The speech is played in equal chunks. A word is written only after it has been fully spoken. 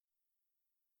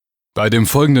Bei dem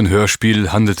folgenden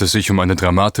Hörspiel handelt es sich um eine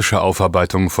dramatische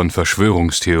Aufarbeitung von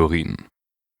Verschwörungstheorien.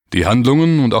 Die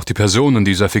Handlungen und auch die Personen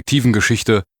dieser fiktiven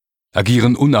Geschichte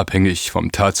agieren unabhängig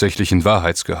vom tatsächlichen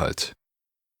Wahrheitsgehalt.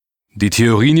 Die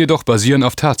Theorien jedoch basieren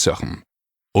auf Tatsachen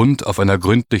und auf einer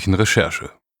gründlichen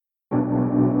Recherche.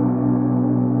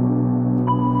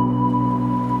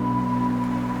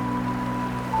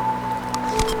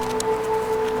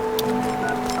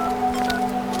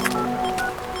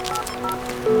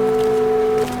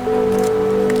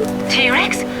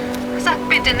 T-Rex? Sag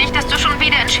bitte nicht, dass du schon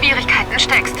wieder in Schwierigkeiten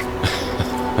steckst.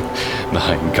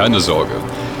 Nein, keine Sorge.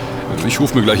 Ich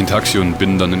rufe mir gleich ein Taxi und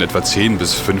bin dann in etwa 10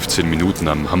 bis 15 Minuten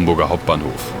am Hamburger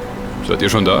Hauptbahnhof. Seid ihr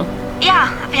schon da? Ja,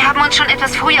 wir haben uns schon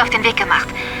etwas früher auf den Weg gemacht.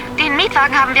 Den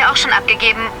Mietwagen haben wir auch schon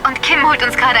abgegeben und Kim holt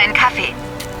uns gerade einen Kaffee.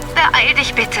 Beeil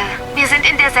dich bitte. Wir sind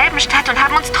in derselben Stadt und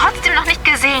haben uns trotzdem noch nicht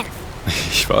gesehen.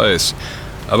 Ich weiß.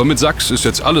 Aber mit Sachs ist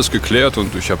jetzt alles geklärt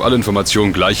und ich habe alle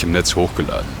Informationen gleich im Netz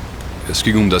hochgeladen. Es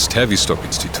ging um das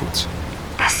Tavistock-Institut.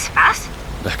 Das was?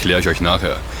 Erkläre ich euch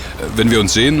nachher. Wenn wir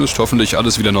uns sehen, ist hoffentlich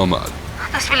alles wieder normal.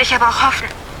 Das will ich aber auch hoffen.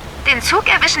 Den Zug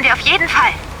erwischen wir auf jeden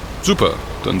Fall. Super,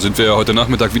 dann sind wir ja heute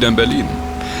Nachmittag wieder in Berlin.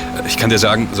 Ich kann dir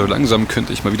sagen, so langsam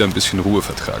könnte ich mal wieder ein bisschen Ruhe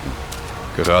vertragen.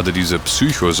 Gerade diese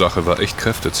Psycho-Sache war echt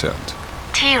kräftezehrend.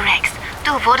 T-Rex,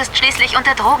 du wurdest schließlich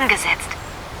unter Drogen gesetzt.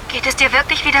 Geht es dir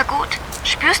wirklich wieder gut?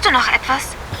 Spürst du noch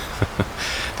etwas?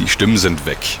 Die Stimmen sind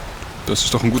weg. Das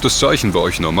ist doch ein gutes Zeichen bei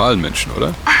euch normalen Menschen,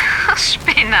 oder?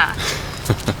 Spinner.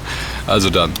 Also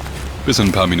dann, bis in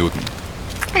ein paar Minuten.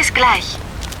 Bis gleich.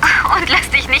 Und lass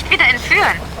dich nicht wieder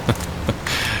entführen.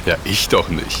 Ja, ich doch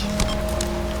nicht.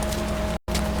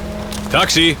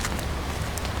 Taxi!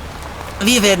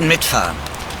 Wir werden mitfahren.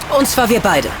 Und zwar wir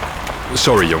beide.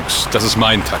 Sorry, Jungs, das ist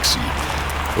mein Taxi.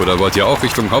 Oder wollt ihr auch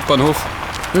Richtung Hauptbahnhof?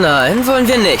 Nein, wollen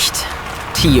wir nicht.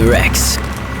 T-Rex.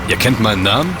 Ihr kennt meinen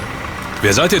Namen?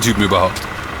 Wer seid ihr Typen überhaupt?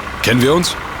 Kennen wir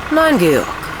uns? Nein, Georg.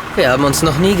 Wir haben uns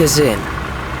noch nie gesehen.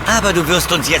 Aber du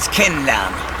wirst uns jetzt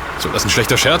kennenlernen. Soll das ein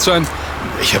schlechter Scherz sein?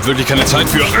 Ich habe wirklich keine Zeit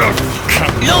für...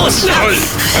 Los! Toll!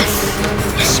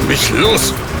 Lass mich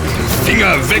los!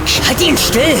 Finger weg! Halt ihn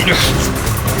still!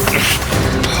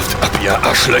 Haut ab, ihr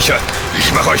Arschlöcher!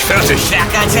 Ich mach euch fertig!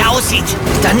 Stärker als er aussieht.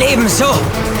 Daneben so!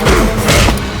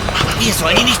 Wir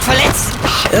sollen ihn nicht verletzen.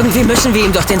 Irgendwie müssen wir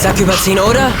ihm doch den Sack überziehen,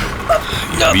 oder?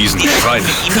 Ihr Wiesenschweine!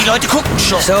 Die Leute gucken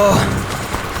schon. So.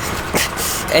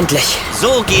 Endlich.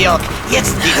 So, Georg,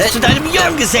 jetzt geht es zu deinem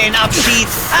Junggesellenabschied.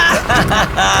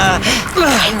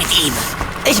 Rein mit ihm.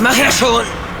 Ich mach ja schon.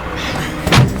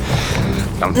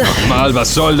 Verdammt nochmal,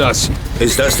 was soll das?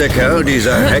 Ist das der Kerl,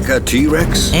 dieser Hacker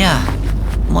T-Rex? Ja,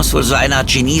 muss wohl so eine Art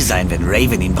Genie sein, wenn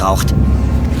Raven ihn braucht.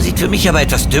 Sieht für mich aber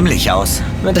etwas dümmlich aus.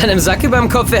 Mit einem Sack überm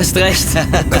Kopf erst recht.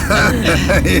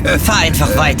 Fahr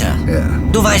einfach weiter. Ja.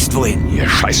 Du weißt wohin. Ihr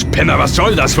scheiß Penner, was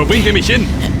soll das? Wo bringt ihr mich hin?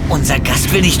 Unser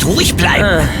Gast will nicht ruhig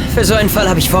bleiben. Für so einen Fall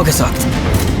habe ich vorgesorgt.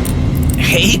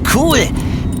 Hey, cool.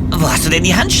 Wo hast du denn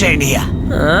die Handschellen her?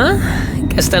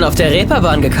 Gestern auf der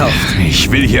Reeperbahn gekauft.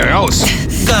 Ich will hier raus!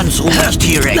 Ganz ruhig,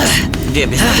 T-Rex. Der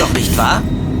bist du doch nicht wahr?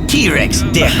 T-Rex,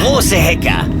 der große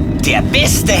Hacker. Der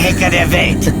beste Hacker der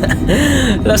Welt.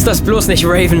 Lass das bloß nicht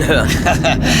Raven hören.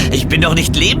 Ich bin doch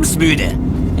nicht lebensmüde.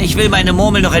 Ich will meine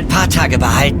Murmel noch ein paar Tage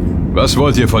behalten. Was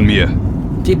wollt ihr von mir?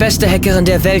 Die beste Hackerin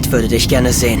der Welt würde dich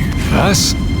gerne sehen.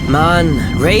 Was? Mann,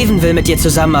 Raven will mit dir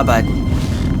zusammenarbeiten.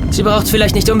 Sie braucht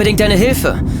vielleicht nicht unbedingt deine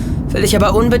Hilfe, will dich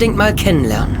aber unbedingt mal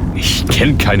kennenlernen. Ich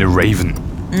kenn keine Raven.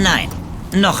 Nein,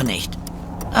 noch nicht.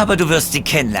 Aber du wirst sie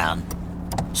kennenlernen.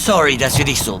 Sorry, dass wir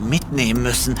dich so mitnehmen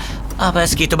müssen, aber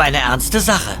es geht um eine ernste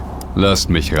Sache. Lasst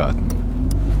mich raten.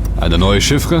 Eine neue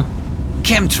Chiffre?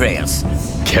 Chemtrails.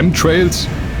 Chemtrails?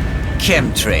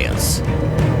 Chemtrails.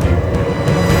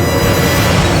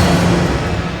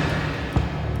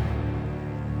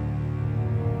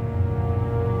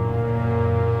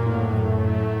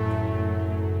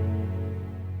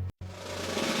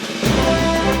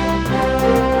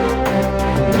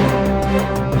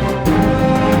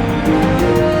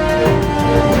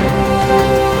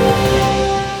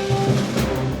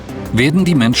 Werden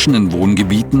die Menschen in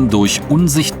Wohngebieten durch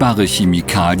unsichtbare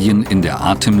Chemikalien in der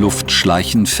Atemluft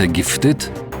schleichend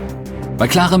vergiftet? Bei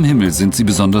klarem Himmel sind sie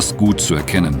besonders gut zu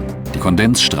erkennen. Die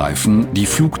Kondensstreifen, die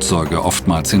Flugzeuge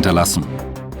oftmals hinterlassen.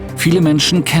 Viele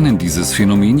Menschen kennen dieses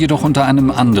Phänomen jedoch unter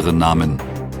einem anderen Namen.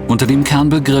 Unter dem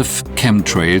Kernbegriff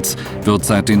Chemtrails wird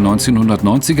seit den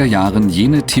 1990er Jahren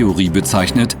jene Theorie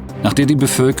bezeichnet, nach der die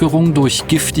Bevölkerung durch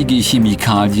giftige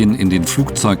Chemikalien in den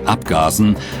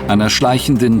Flugzeugabgasen einer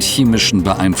schleichenden chemischen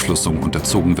Beeinflussung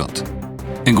unterzogen wird.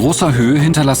 In großer Höhe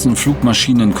hinterlassen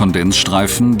Flugmaschinen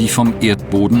Kondensstreifen, die vom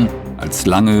Erdboden, als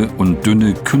lange und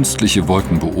dünne künstliche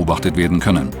Wolken beobachtet werden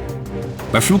können.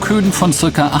 Bei Flughöhen von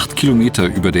ca. 8 Kilometer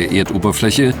über der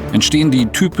Erdoberfläche entstehen die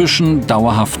typischen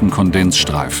dauerhaften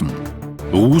Kondensstreifen.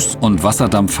 Ruß- und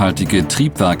wasserdampfhaltige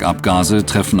Triebwerkabgase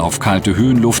treffen auf kalte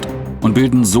Höhenluft und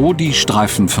bilden so die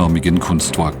streifenförmigen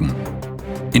Kunstwolken.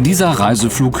 In dieser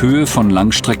Reiseflughöhe von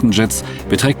Langstreckenjets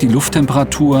beträgt die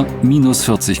Lufttemperatur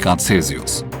 -40 Grad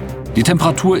Celsius. Die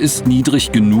Temperatur ist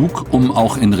niedrig genug, um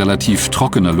auch in relativ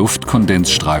trockener Luft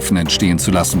Kondensstreifen entstehen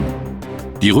zu lassen.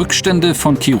 Die Rückstände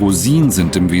von Kerosin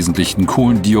sind im Wesentlichen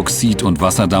Kohlendioxid und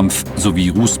Wasserdampf sowie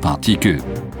Rußpartikel.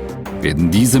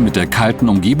 Werden diese mit der kalten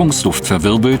Umgebungsluft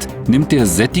verwirbelt, nimmt der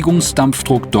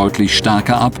Sättigungsdampfdruck deutlich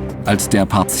stärker ab als der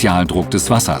Partialdruck des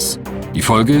Wassers. Die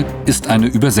Folge ist eine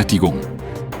Übersättigung.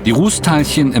 Die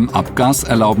Rußteilchen im Abgas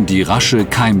erlauben die rasche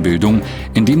Keimbildung,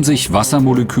 indem sich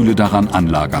Wassermoleküle daran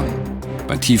anlagern.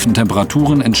 Bei tiefen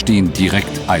Temperaturen entstehen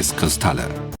direkt Eiskristalle.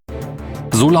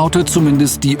 So lautet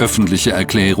zumindest die öffentliche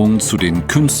Erklärung zu den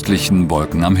künstlichen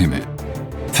Wolken am Himmel.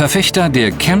 Verfechter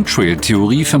der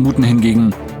Chemtrail-Theorie vermuten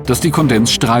hingegen, dass die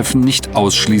Kondensstreifen nicht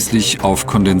ausschließlich auf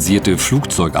kondensierte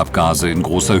Flugzeugabgase in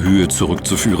großer Höhe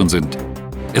zurückzuführen sind.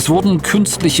 Es wurden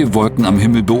künstliche Wolken am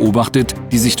Himmel beobachtet,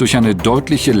 die sich durch eine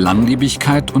deutliche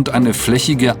Langlebigkeit und eine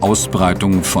flächige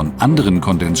Ausbreitung von anderen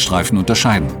Kondensstreifen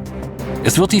unterscheiden.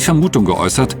 Es wird die Vermutung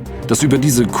geäußert, dass über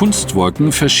diese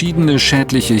Kunstwolken verschiedene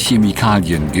schädliche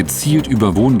Chemikalien gezielt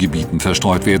über Wohngebieten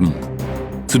verstreut werden.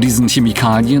 Zu diesen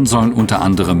Chemikalien sollen unter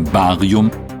anderem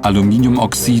Barium,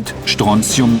 Aluminiumoxid,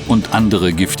 Strontium und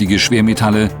andere giftige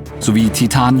Schwermetalle sowie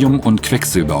Titanium und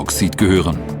Quecksilberoxid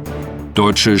gehören.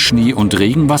 Deutsche Schnee- und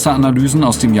Regenwasseranalysen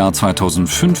aus dem Jahr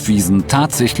 2005 wiesen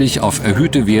tatsächlich auf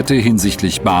erhöhte Werte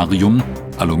hinsichtlich Barium,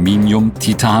 Aluminium,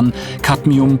 Titan,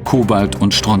 Cadmium, Kobalt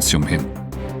und Strontium hin.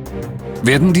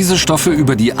 Werden diese Stoffe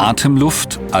über die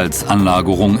Atemluft, als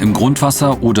Anlagerung im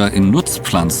Grundwasser oder in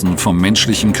Nutzpflanzen vom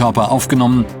menschlichen Körper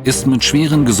aufgenommen, ist mit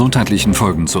schweren gesundheitlichen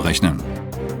Folgen zu rechnen.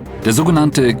 Der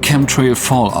sogenannte Chemtrail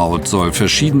Fallout soll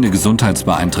verschiedene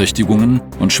Gesundheitsbeeinträchtigungen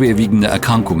und schwerwiegende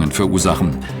Erkrankungen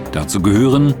verursachen. Dazu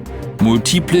gehören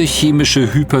multiple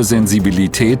chemische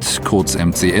Hypersensibilität, kurz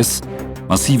MCS,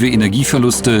 massive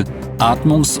Energieverluste,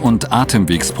 Atmungs- und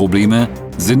Atemwegsprobleme,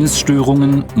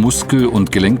 Sinnesstörungen, Muskel-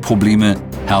 und Gelenkprobleme,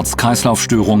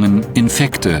 Herz-Kreislauf-Störungen,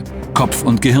 Infekte, Kopf-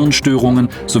 und Gehirnstörungen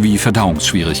sowie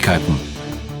Verdauungsschwierigkeiten.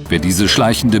 Wer diese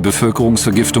schleichende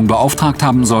Bevölkerungsvergiftung beauftragt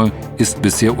haben soll, ist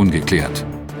bisher ungeklärt.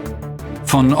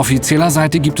 Von offizieller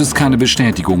Seite gibt es keine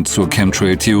Bestätigung zur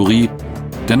Chemtrail-Theorie.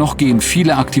 Dennoch gehen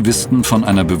viele Aktivisten von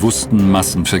einer bewussten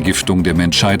Massenvergiftung der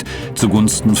Menschheit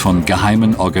zugunsten von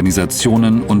geheimen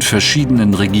Organisationen und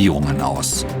verschiedenen Regierungen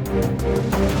aus.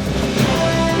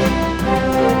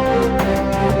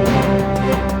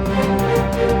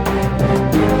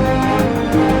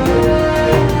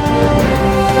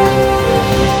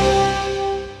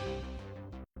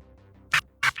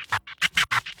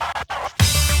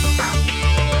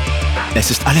 Es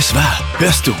ist alles wahr.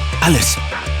 Hörst du? Alles.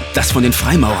 Das von den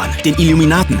Freimaurern, den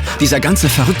Illuminaten, dieser ganze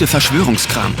verrückte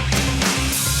Verschwörungskram.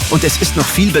 Und es ist noch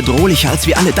viel bedrohlicher, als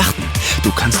wir alle dachten.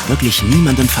 Du kannst wirklich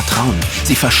niemandem vertrauen.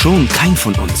 Sie verschonen keinen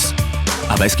von uns.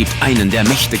 Aber es gibt einen, der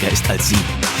mächtiger ist als sie.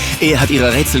 Er hat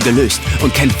ihre Rätsel gelöst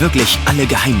und kennt wirklich alle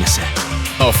Geheimnisse.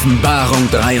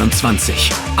 Offenbarung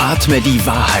 23. Atme die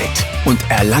Wahrheit und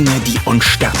erlange die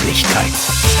Unsterblichkeit.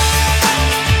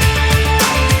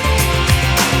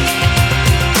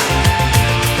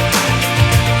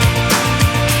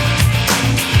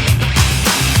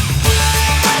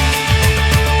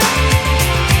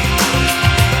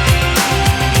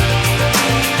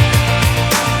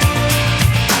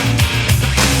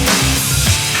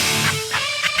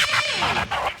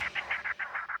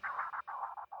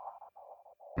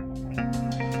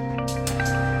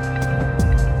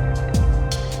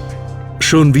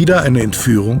 Schon wieder eine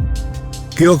Entführung?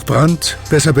 Georg Brandt,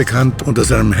 besser bekannt unter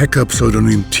seinem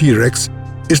Hacker-Pseudonym T-Rex,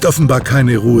 ist offenbar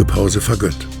keine Ruhepause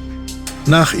vergönnt.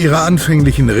 Nach ihrer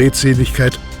anfänglichen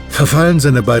Redseligkeit verfallen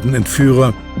seine beiden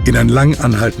Entführer in ein lang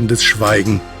anhaltendes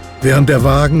Schweigen, während der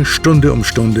Wagen Stunde um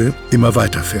Stunde immer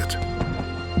weiterfährt.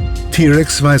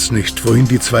 T-Rex weiß nicht, wohin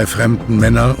die zwei fremden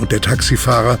Männer und der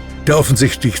Taxifahrer, der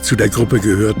offensichtlich zu der Gruppe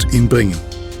gehört, ihn bringen.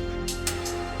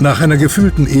 Nach einer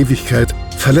gefühlten Ewigkeit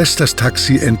verlässt das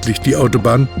Taxi endlich die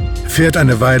Autobahn, fährt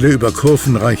eine Weile über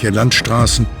kurvenreiche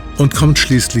Landstraßen und kommt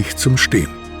schließlich zum Stehen.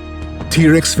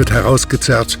 T-Rex wird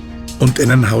herausgezerrt und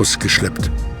in ein Haus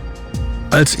geschleppt.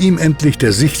 Als ihm endlich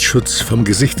der Sichtschutz vom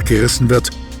Gesicht gerissen wird,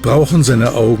 brauchen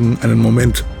seine Augen einen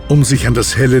Moment, um sich an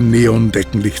das helle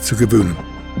Neondeckenlicht zu gewöhnen.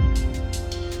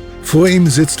 Vor ihm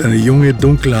sitzt eine junge,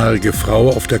 dunkelhaarige Frau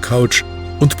auf der Couch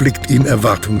und blickt ihn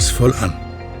erwartungsvoll an.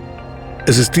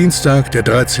 Es ist Dienstag, der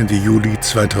 13. Juli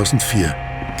 2004.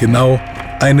 Genau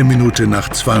 1 Minute nach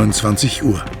 22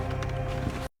 Uhr.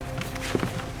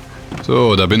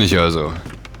 So, da bin ich also.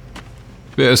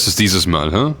 Wer ist es dieses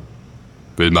Mal, hä?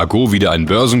 Will Margot wieder einen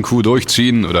Börsencoup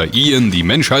durchziehen oder Ian die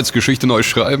Menschheitsgeschichte neu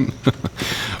schreiben?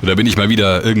 Oder bin ich mal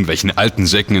wieder irgendwelchen alten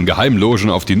Säcken in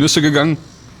Geheimlogen auf die Nüsse gegangen?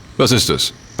 Was ist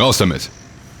es? Raus damit.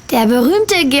 Der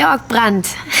berühmte Georg Brandt.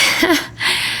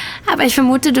 Aber ich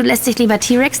vermute, du lässt dich lieber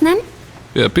T-Rex nennen?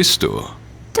 Wer bist du?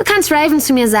 Du kannst Raven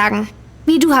zu mir sagen.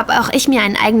 Wie du habe auch ich mir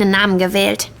einen eigenen Namen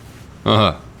gewählt.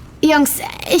 Aha. Jungs,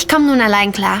 ich komme nun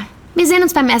allein klar. Wir sehen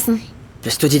uns beim Essen.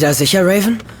 Bist du dir da sicher,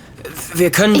 Raven?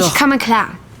 Wir können doch... Ich komme klar.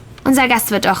 Unser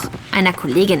Gast wird doch einer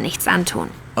Kollegin nichts antun.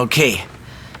 Okay.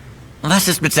 Was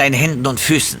ist mit seinen Händen und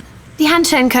Füßen? Die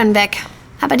Handschellen können weg.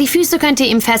 Aber die Füße könnt ihr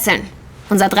ihm fesseln.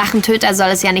 Unser Drachentöter soll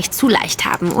es ja nicht zu leicht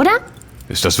haben, oder?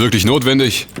 Ist das wirklich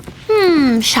notwendig?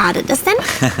 Schadet es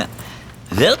denn?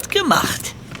 Wird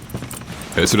gemacht.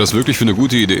 Hältst du das wirklich für eine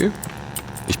gute Idee?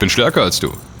 Ich bin stärker als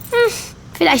du.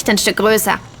 Vielleicht ein Stück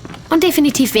größer. Und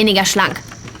definitiv weniger schlank.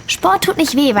 Sport tut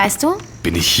nicht weh, weißt du?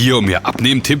 Bin ich hier, um mir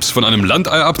Abnehmtipps von einem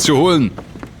Landei abzuholen?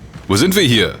 Wo sind wir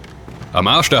hier? Am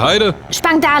Arsch der Heide?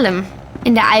 Spangdahlem,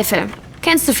 in der Eifel.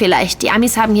 Kennst du vielleicht, die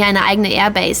Amis haben hier eine eigene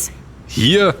Airbase.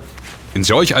 Hier? In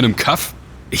solch einem Kaff?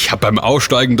 Ich hab beim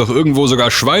Aussteigen doch irgendwo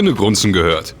sogar Schweine grunzen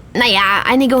gehört. Naja,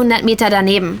 einige 100 Meter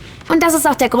daneben. Und das ist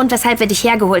auch der Grund, weshalb wir dich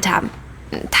hergeholt haben.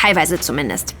 Teilweise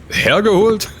zumindest.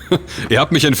 Hergeholt? Ihr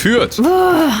habt mich entführt.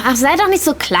 Ach, sei doch nicht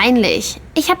so kleinlich.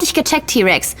 Ich hab dich gecheckt,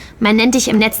 T-Rex. Man nennt dich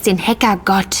im Netz den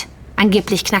Hacker-Gott.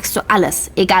 Angeblich knackst du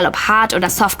alles, egal ob Hard- oder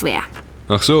Software.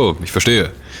 Ach so, ich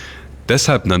verstehe.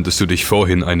 Deshalb nanntest du dich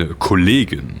vorhin eine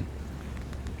Kollegin.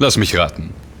 Lass mich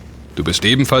raten. Du bist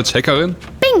ebenfalls Hackerin?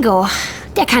 Bingo!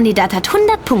 Der Kandidat hat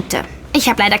 100 Punkte. Ich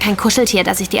habe leider kein Kuscheltier,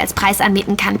 das ich dir als Preis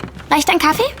anbieten kann. Reicht ein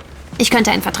Kaffee? Ich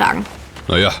könnte einen vertragen.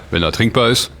 Naja, wenn er trinkbar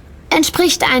ist.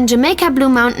 Entspricht ein Jamaica Blue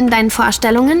Mountain deinen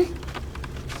Vorstellungen?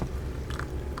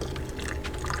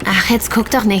 Ach, jetzt guck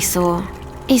doch nicht so.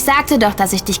 Ich sagte doch,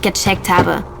 dass ich dich gecheckt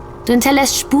habe. Du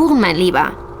hinterlässt Spuren, mein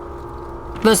Lieber.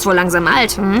 Wirst wohl langsam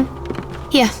alt, hm?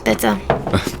 Hier, bitte.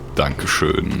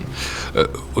 Dankeschön.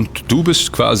 Und du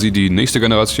bist quasi die nächste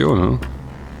Generation, hm?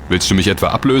 Willst du mich etwa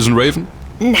ablösen, Raven?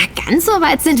 Na, ganz so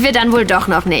weit sind wir dann wohl doch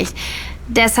noch nicht.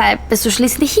 Deshalb bist du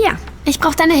schließlich hier. Ich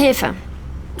brauche deine Hilfe.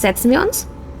 Setzen wir uns?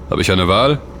 Habe ich eine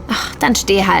Wahl? Ach, dann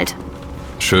steh halt.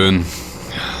 Schön.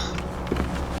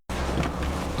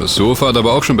 Das Sofa hat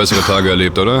aber auch schon bessere Tage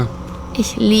erlebt, oder?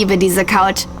 Ich liebe diese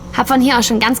Couch. Hab von hier aus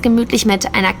schon ganz gemütlich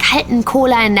mit einer kalten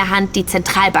Cola in der Hand die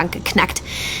Zentralbank geknackt.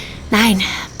 Nein,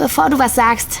 bevor du was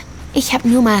sagst, ich hab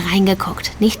nur mal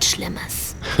reingeguckt. Nichts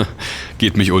Schlimmes.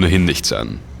 Geht mich ohnehin nichts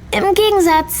an. Im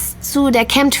Gegensatz zu der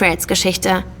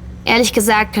Chemtrails-Geschichte. Ehrlich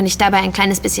gesagt, könnte ich dabei ein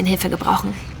kleines bisschen Hilfe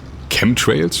gebrauchen.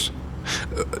 Chemtrails?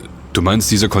 Du meinst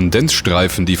diese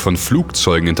Kondensstreifen, die von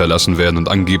Flugzeugen hinterlassen werden und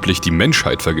angeblich die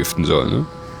Menschheit vergiften sollen, ne?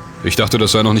 Ich dachte,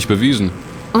 das sei noch nicht bewiesen.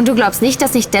 Und du glaubst nicht,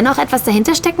 dass nicht dennoch etwas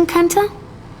dahinter stecken könnte?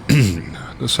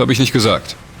 Das habe ich nicht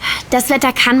gesagt. Das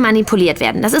Wetter kann manipuliert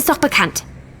werden, das ist doch bekannt.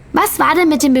 Was war denn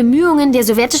mit den Bemühungen der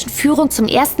sowjetischen Führung zum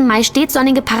 1. Mai stets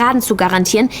sonnige Paraden zu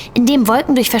garantieren, indem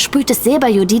Wolken durch versprühtes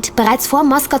Silberjodid bereits vor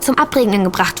Moskau zum Abregnen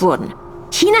gebracht wurden?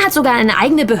 China hat sogar eine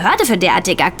eigene Behörde für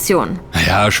derartige Aktionen.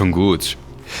 Ja, schon gut.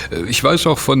 Ich weiß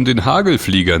auch von den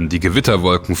Hagelfliegern, die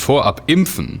Gewitterwolken vorab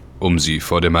impfen, um sie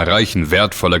vor dem Erreichen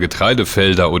wertvoller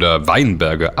Getreidefelder oder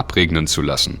Weinberge abregnen zu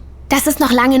lassen. Das ist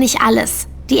noch lange nicht alles.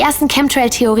 Die ersten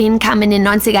Chemtrail-Theorien kamen in den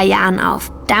 90er Jahren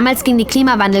auf. Damals ging die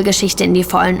Klimawandelgeschichte in die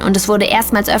Vollen und es wurde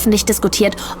erstmals öffentlich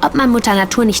diskutiert, ob man Mutter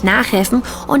Natur nicht nachhelfen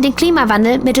und den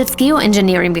Klimawandel mittels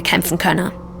Geoengineering bekämpfen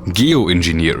könne.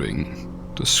 Geoengineering.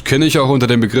 Das kenne ich auch unter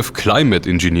dem Begriff Climate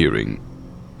Engineering.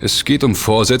 Es geht um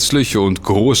vorsätzliche und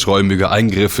großräumige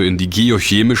Eingriffe in die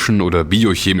geochemischen oder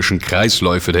biochemischen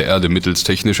Kreisläufe der Erde mittels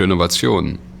technischer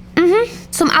Innovationen.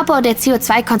 Zum Abbau der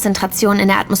CO2-Konzentration in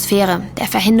der Atmosphäre, der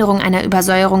Verhinderung einer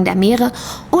Übersäuerung der Meere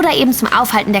oder eben zum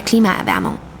Aufhalten der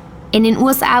Klimaerwärmung. In den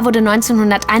USA wurde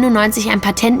 1991 ein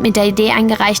Patent mit der Idee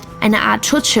eingereicht, eine Art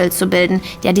Schutzschild zu bilden,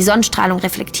 der die Sonnenstrahlung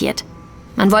reflektiert.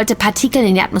 Man wollte Partikel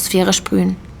in die Atmosphäre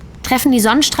sprühen. Treffen die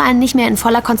Sonnenstrahlen nicht mehr in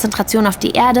voller Konzentration auf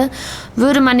die Erde,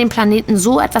 würde man den Planeten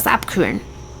so etwas abkühlen.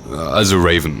 Also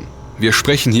Raven, wir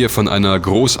sprechen hier von einer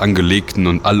groß angelegten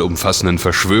und allumfassenden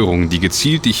Verschwörung, die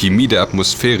gezielt die Chemie der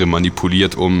Atmosphäre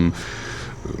manipuliert, um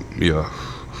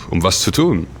was zu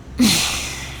tun.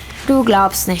 Du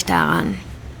glaubst nicht daran.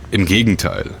 Im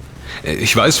Gegenteil.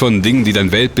 Ich weiß von Dingen, die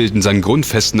dein Weltbild in seinen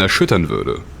Grundfesten erschüttern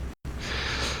würde.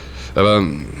 Aber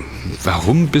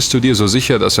Warum bist du dir so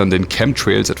sicher, dass an den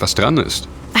Chemtrails etwas dran ist?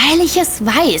 Weil ich es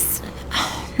weiß.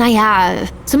 Naja,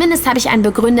 zumindest habe ich einen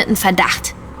begründeten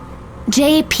Verdacht.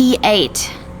 JP-8.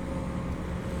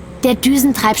 Der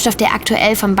Düsentreibstoff, der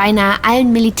aktuell von beinahe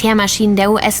allen Militärmaschinen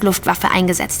der US-Luftwaffe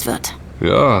eingesetzt wird.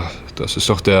 Ja, das ist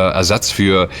doch der Ersatz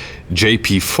für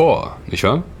JP-4, nicht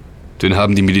wahr? Den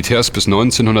haben die Militärs bis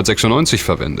 1996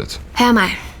 verwendet. Hör mal,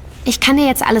 ich kann dir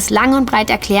jetzt alles lang und breit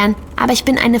erklären, aber ich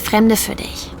bin eine Fremde für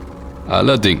dich.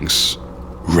 Allerdings,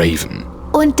 Raven.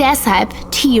 Und deshalb,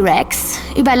 T-Rex,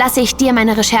 überlasse ich dir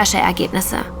meine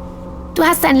Rechercheergebnisse. Du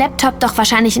hast deinen Laptop doch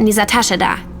wahrscheinlich in dieser Tasche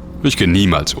da. Ich gehe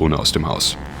niemals ohne aus dem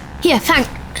Haus. Hier, fang.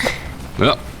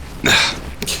 Ja.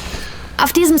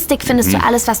 Auf diesem Stick findest du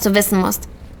alles, was du wissen musst.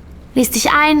 Lies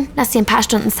dich ein, lass dir ein paar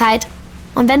Stunden Zeit.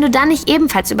 Und wenn du dann nicht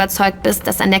ebenfalls überzeugt bist,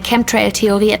 dass an der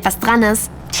Chemtrail-Theorie etwas dran ist,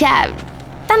 tja,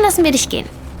 dann lassen wir dich gehen.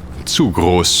 Zu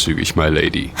großzügig, my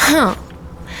lady.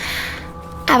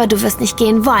 Aber du wirst nicht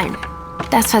gehen wollen.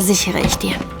 Das versichere ich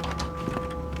dir.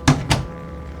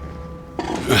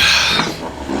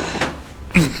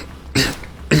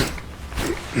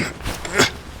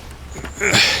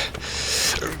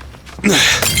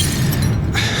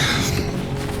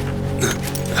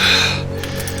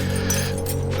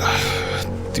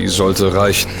 Die sollte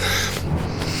reichen.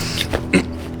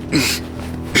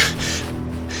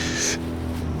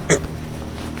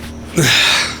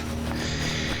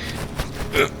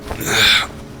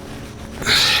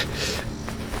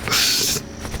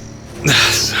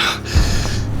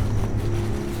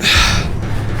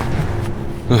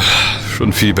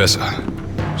 Schon viel besser.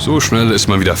 So schnell ist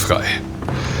man wieder frei.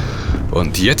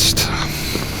 Und jetzt...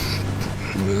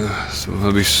 So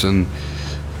habe ich's dann...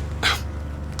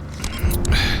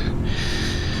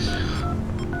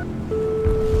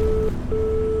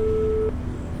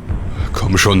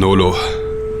 Komm schon, Nolo.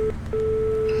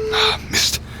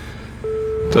 Mist.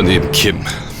 Daneben Kim.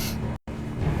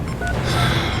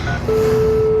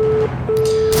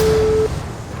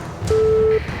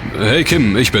 Hey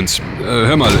Kim, ich bin's.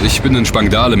 Hör mal, ich bin in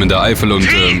Spangdahlem in der Eifel und...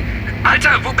 Alter,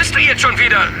 wo bist du jetzt schon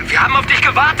wieder? Wir haben auf dich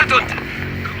gewartet und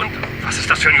was ist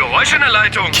das für ein Geräusch in der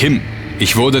Leitung? Kim,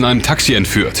 ich wurde in einem Taxi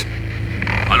entführt.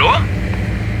 Hallo?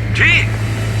 T-Rex?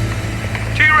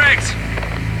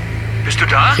 Bist du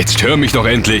da? Jetzt hör mich doch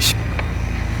endlich.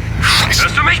 Scheiße.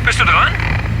 Hörst du mich? Bist du dran?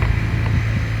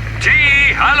 T,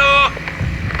 hallo?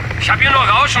 Ich hab hier nur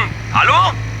Rauschen.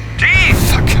 Hallo? T?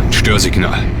 Fuck,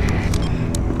 Störsignal.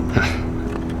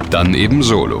 Dann eben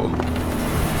solo.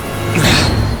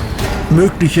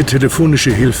 Mögliche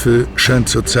telefonische Hilfe scheint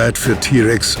zurzeit für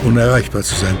T-Rex unerreichbar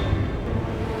zu sein.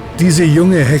 Diese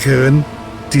junge Hackerin,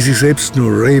 die sich selbst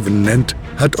nur Raven nennt,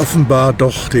 hat offenbar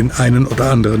doch den einen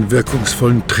oder anderen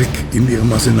wirkungsvollen Trick in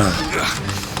ihrem Arsenal.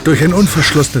 Durch ein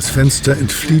unverschlossenes Fenster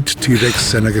entflieht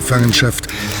T-Rex seiner Gefangenschaft,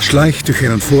 schleicht durch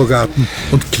einen Vorgarten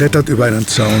und klettert über einen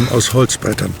Zaun aus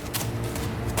Holzbrettern.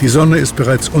 Die Sonne ist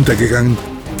bereits untergegangen,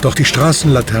 doch die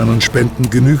Straßenlaternen spenden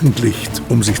genügend Licht,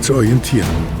 um sich zu orientieren.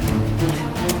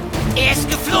 Er ist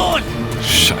geflohen!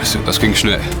 Scheiße, das ging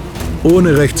schnell.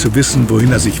 Ohne recht zu wissen,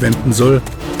 wohin er sich wenden soll,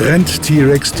 rennt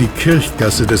T-Rex die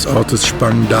Kirchgasse des Ortes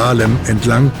Spangdahlem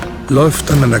entlang, läuft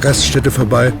an einer Gaststätte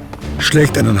vorbei,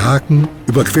 schlägt einen Haken,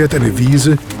 überquert eine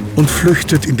Wiese und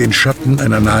flüchtet in den Schatten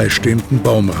einer nahestehenden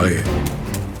Baumreihe.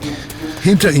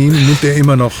 Hinter ihm nimmt er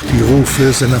immer noch die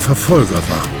Rufe seiner Verfolger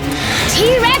wahr.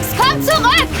 T-Rex, komm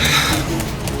zurück!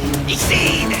 Ich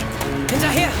sehe ihn!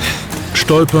 Hinterher!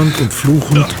 Stolpernd und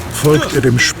fluchend folgt er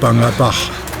dem Spanger Bach,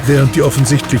 während die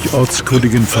offensichtlich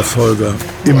ortskundigen Verfolger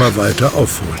immer weiter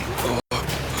aufholen.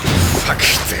 Fuck,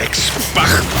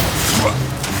 Drecksbach.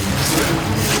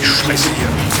 Scheiße hier.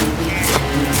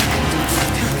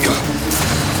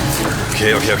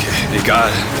 Okay.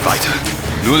 Egal. Weiter.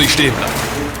 Nur nicht stehen bleiben.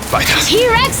 Weiter.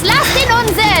 T-Rex, lass den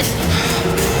Unsinn!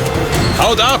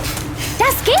 Haut ab!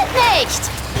 Das geht nicht!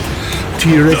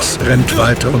 T-Rex rennt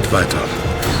weiter und weiter.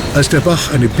 Als der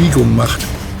Bach eine Biegung macht,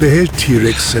 behält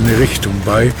T-Rex seine Richtung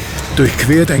bei,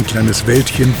 durchquert ein kleines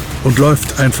Wäldchen und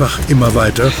läuft einfach immer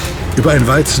weiter über ein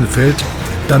Weizenfeld,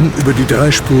 dann über die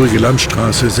dreispurige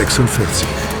Landstraße 46.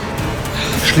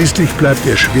 Schließlich bleibt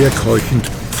er schwer keuchend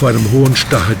vor einem hohen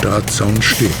Stacheldrahtzaun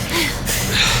stehen.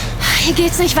 Hier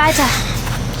geht's nicht weiter.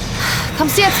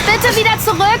 Kommst du jetzt bitte wieder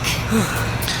zurück?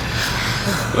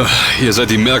 Ihr seid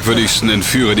die merkwürdigsten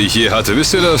Entführer, die ich je hatte.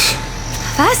 Wisst ihr das?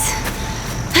 Was?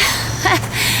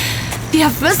 Wie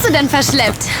oft wirst du denn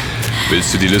verschleppt?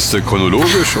 Willst du die Liste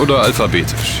chronologisch oder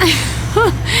alphabetisch?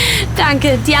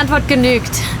 Danke, die Antwort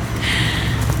genügt.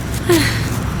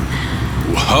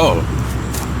 Wow.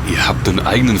 Ihr habt einen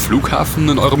eigenen Flughafen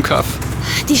in eurem Kaff?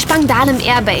 Die Spangdahlem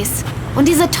Airbase. Und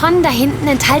diese Tonnen da hinten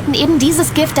enthalten eben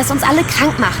dieses Gift, das uns alle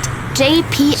krank macht.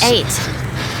 JP8.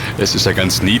 Es ist ja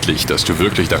ganz niedlich, dass du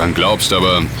wirklich daran glaubst,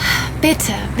 aber...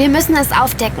 Bitte, wir müssen es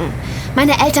aufdecken.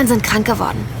 Meine Eltern sind krank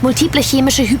geworden. Multiple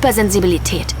chemische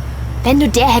Hypersensibilität. Wenn du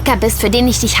der Hacker bist, für den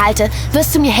ich dich halte,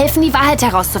 wirst du mir helfen, die Wahrheit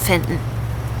herauszufinden.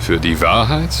 Für die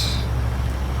Wahrheit?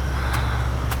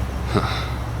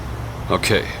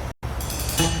 Okay.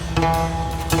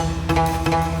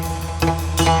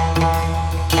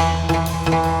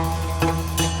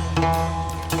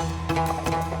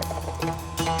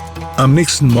 Am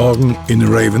nächsten Morgen in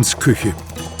Ravens Küche.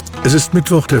 Es ist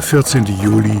Mittwoch, der 14.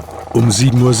 Juli um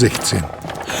 7:16 Uhr.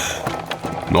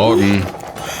 Morgen.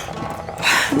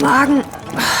 Morgen.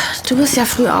 Du bist ja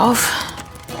früh auf.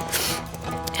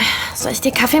 Soll ich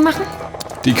dir Kaffee machen?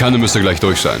 Die Kanne müsste gleich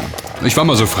durch sein. Ich war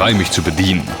mal so frei, mich zu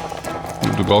bedienen.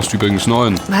 Du brauchst übrigens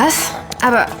 9. Was?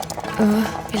 Aber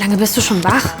wie lange bist du schon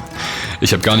wach?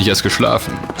 Ich habe gar nicht erst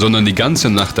geschlafen, sondern die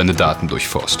ganze Nacht deine Daten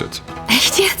durchforstet.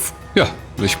 Echt jetzt? Ja,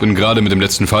 ich bin gerade mit dem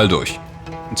letzten Fall durch.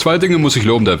 2 Dinge muss ich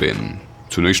lobend erwähnen.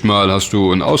 Zunächst mal hast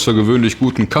du einen außergewöhnlich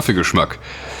guten Kaffeegeschmack.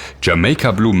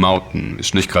 Jamaica Blue Mountain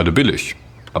ist nicht gerade billig,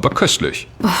 aber köstlich.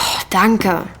 Oh,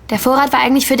 danke. Der Vorrat war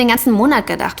eigentlich für den ganzen Monat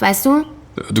gedacht, weißt du?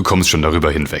 Du kommst schon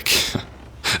darüber hinweg.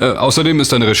 Außerdem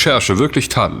ist deine Recherche wirklich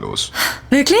tadellos.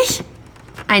 Wirklich?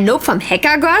 Ein Lob vom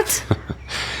Hackergott?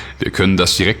 Wir können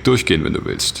das direkt durchgehen, wenn du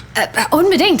willst.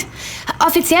 Unbedingt.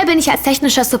 Offiziell bin ich als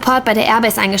technischer Support bei der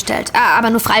Airbase eingestellt, aber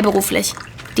nur freiberuflich.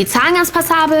 Die Zahlen ganz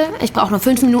passabel, ich brauche nur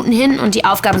 5 Minuten hin und die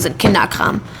Aufgaben sind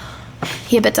Kinderkram.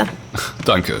 Hier bitte.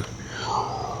 Danke.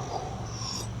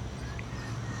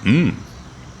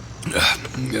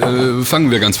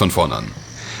 Fangen wir ganz von vorne an.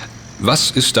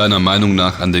 Was ist deiner Meinung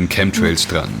nach an den Chemtrails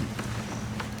dran?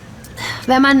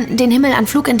 Wenn man den Himmel an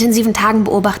flugintensiven Tagen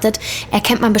beobachtet,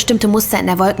 erkennt man bestimmte Muster in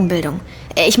der Wolkenbildung.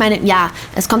 Ich meine, ja,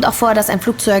 es kommt auch vor, dass ein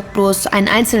Flugzeug bloß einen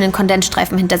einzelnen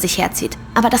Kondensstreifen hinter sich herzieht.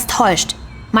 Aber das täuscht.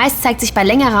 Meist zeigt sich bei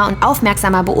längerer und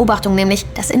aufmerksamer Beobachtung nämlich,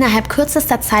 dass innerhalb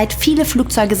kürzester Zeit viele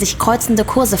Flugzeuge sich kreuzende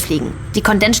Kurse fliegen. Die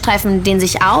Kondensstreifen dehnen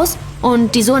sich aus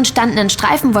und die so entstandenen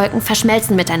Streifenwolken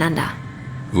verschmelzen miteinander.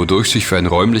 Wodurch sich für ein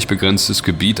räumlich begrenztes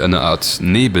Gebiet eine Art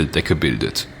Nebeldecke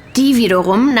bildet. Die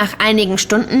wiederum nach einigen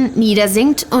Stunden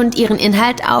niedersinkt und ihren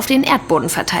Inhalt auf den Erdboden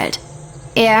verteilt.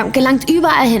 Er gelangt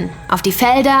überall hin, auf die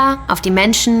Felder, auf die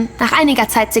Menschen. Nach einiger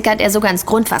Zeit sickert er sogar ins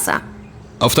Grundwasser.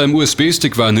 Auf deinem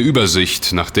USB-Stick war eine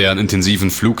Übersicht nach deren intensiven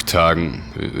Flugtagen.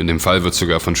 In dem Fall wird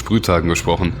sogar von Sprühtagen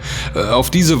gesprochen. Auf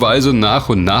diese Weise nach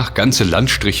und nach ganze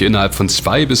Landstriche innerhalb von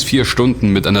 2 bis 4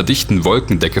 Stunden mit einer dichten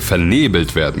Wolkendecke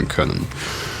vernebelt werden können.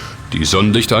 Die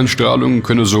Sonnenlichteinstrahlung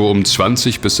könne so um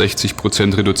 20 bis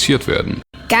 60% reduziert werden.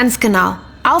 Ganz genau.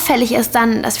 Auffällig ist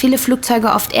dann, dass viele Flugzeuge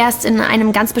oft erst in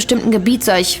einem ganz bestimmten Gebiet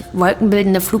solch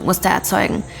wolkenbildende Flugmuster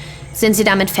erzeugen. Sind sie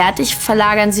damit fertig,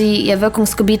 verlagern sie ihr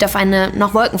Wirkungsgebiet auf eine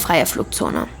noch wolkenfreie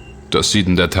Flugzone. Das sieht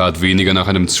in der Tat weniger nach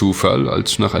einem Zufall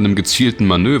als nach einem gezielten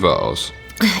Manöver aus.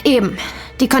 Eben.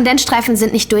 Die Kondensstreifen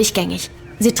sind nicht durchgängig.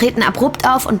 Sie treten abrupt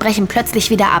auf und brechen plötzlich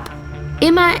wieder ab.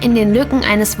 Immer in den Lücken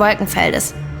eines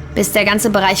Wolkenfeldes, bis der ganze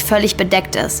Bereich völlig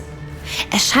bedeckt ist.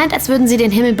 Es scheint, als würden sie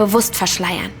den Himmel bewusst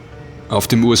verschleiern. Auf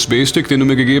dem USB-Stick, den du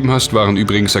mir gegeben hast, waren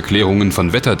übrigens Erklärungen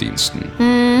von Wetterdiensten.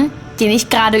 Die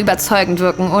nicht gerade überzeugend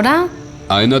wirken, oder?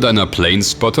 Einer deiner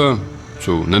Planespotter,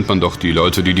 so nennt man doch die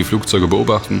Leute, die die Flugzeuge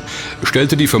beobachten,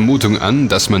 stellte die Vermutung an,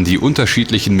 dass man die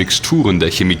unterschiedlichen Mixturen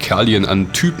der Chemikalien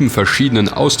an typenverschiedenen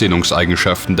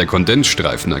Ausdehnungseigenschaften der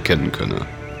Kondensstreifen erkennen könne.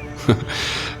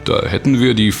 Da hätten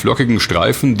wir die flockigen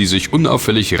Streifen, die sich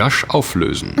unauffällig rasch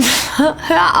auflösen.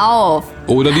 Hör auf!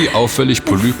 Oder die auffällig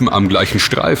Polypen am gleichen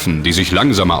Streifen, die sich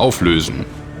langsamer auflösen.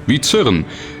 Wie Cirren,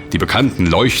 die bekannten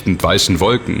leuchtend weißen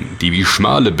Wolken, die wie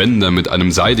schmale Bänder mit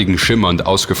einem seidigen Schimmer und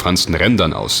ausgefransten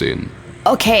Rändern aussehen.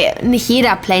 Okay, nicht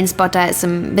jeder Planespotter ist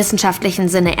im wissenschaftlichen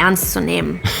Sinne ernst zu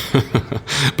nehmen.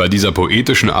 Bei dieser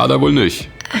poetischen Ader wohl nicht.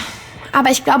 Aber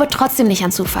ich glaube trotzdem nicht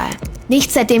an Zufall.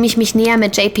 Nicht seitdem ich mich näher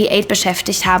mit JP8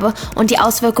 beschäftigt habe und die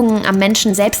Auswirkungen am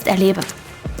Menschen selbst erlebe.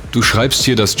 Du schreibst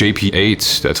hier, dass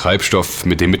JP8, der Treibstoff,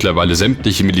 mit dem mittlerweile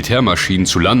sämtliche Militärmaschinen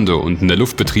zu Lande und in der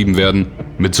Luft betrieben werden,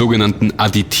 mit sogenannten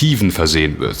Additiven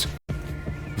versehen wird.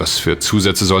 Was für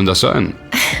Zusätze sollen das sein?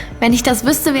 Wenn ich das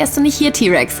wüsste, wärst du nicht hier,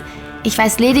 T-Rex. Ich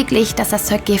weiß lediglich, dass das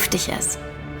Zeug giftig ist.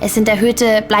 Es sind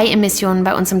erhöhte Bleiemissionen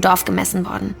bei uns im Dorf gemessen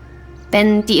worden.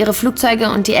 Wenn die ihre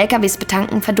Flugzeuge und die LKWs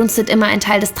betanken, verdunstet immer ein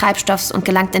Teil des Treibstoffs und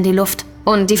gelangt in die Luft.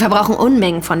 Und die verbrauchen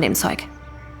Unmengen von dem Zeug.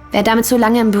 Wer damit zu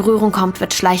lange in Berührung kommt,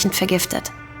 wird schleichend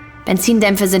vergiftet.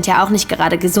 Benzindämpfe sind ja auch nicht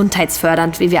gerade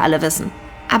gesundheitsfördernd, wie wir alle wissen.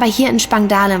 Aber hier in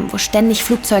Spangdahlem, wo ständig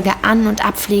Flugzeuge an- und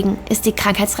abfliegen, ist die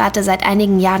Krankheitsrate seit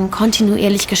einigen Jahren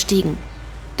kontinuierlich gestiegen.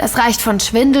 Das reicht von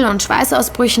Schwindel und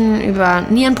Schweißausbrüchen über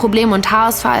Nierenprobleme und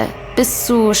Haarausfall bis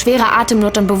zu schwerer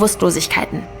Atemnot und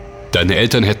Bewusstlosigkeiten. Deine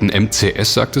Eltern hätten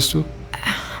MCS, sagtest du?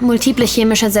 Multiple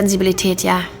chemische Sensibilität,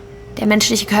 ja. Der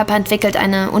menschliche Körper entwickelt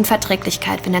eine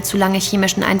Unverträglichkeit, wenn er zu lange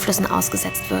chemischen Einflüssen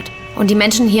ausgesetzt wird. Und die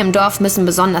Menschen hier im Dorf müssen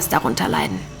besonders darunter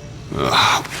leiden.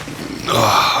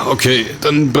 Okay,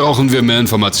 dann brauchen wir mehr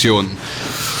Informationen.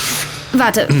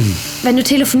 Warte, wenn du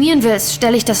telefonieren willst,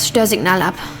 stelle ich das Störsignal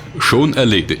ab. Schon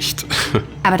erledigt.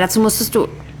 Aber dazu musstest du...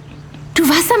 Du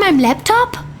warst an meinem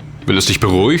Laptop? Wenn es dich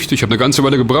beruhigt, ich habe eine ganze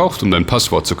Weile gebraucht, um dein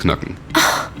Passwort zu knacken.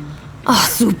 Ach,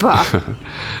 super.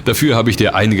 Dafür habe ich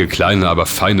dir einige kleine, aber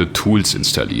feine Tools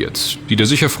installiert, die dir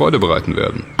sicher Freude bereiten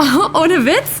werden. Oh, ohne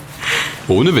Witz?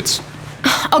 Ohne Witz.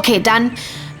 Okay, dann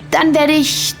werde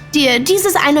ich dir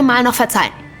dieses eine Mal noch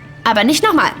verzeihen. Aber nicht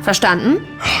nochmal, verstanden?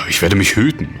 Ich werde mich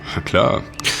hüten, klar.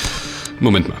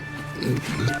 Moment mal.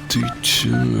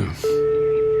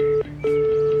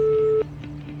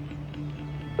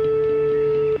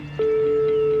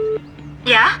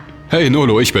 Ja? Hey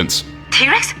Nolo, ich bin's.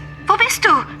 T-Rex? Wo bist du?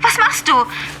 Was machst du?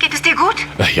 Geht es dir gut?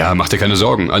 Ja, mach dir keine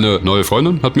Sorgen. Eine neue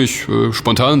Freundin hat mich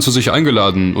spontan zu sich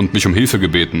eingeladen und mich um Hilfe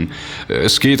gebeten.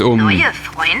 Es geht um... Neue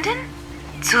Freundin?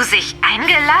 Zu sich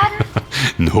eingeladen?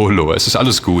 Nolo, es ist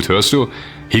alles gut, hörst du?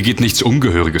 Hier geht nichts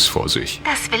Ungehöriges vor sich.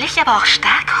 Das will ich aber auch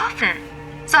stark hoffen.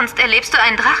 Sonst erlebst du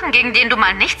einen Drachen, gegen den du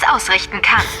mal nichts ausrichten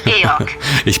kannst, Georg.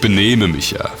 Ich benehme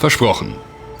mich ja, versprochen.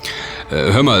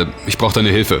 Hör mal, ich brauche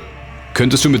deine Hilfe.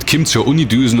 Könntest du mit Kim zur Uni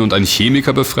düsen und einen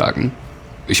Chemiker befragen?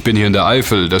 Ich bin hier in der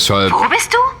Eifel, deshalb... Wo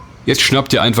bist du? Jetzt schnapp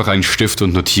dir einfach einen Stift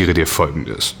und notiere dir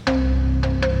Folgendes.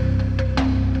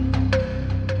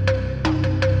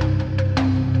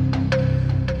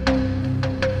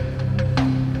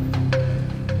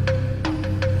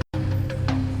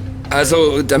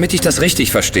 Also, damit ich das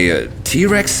richtig verstehe,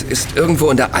 T-Rex ist irgendwo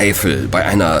in der Eifel bei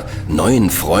einer neuen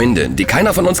Freundin, die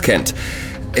keiner von uns kennt.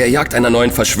 Er jagt einer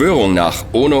neuen Verschwörung nach,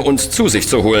 ohne uns zu sich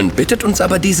zu holen, bittet uns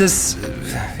aber dieses,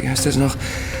 wie heißt das noch,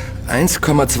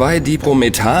 1,2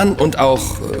 Dibromethan und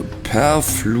auch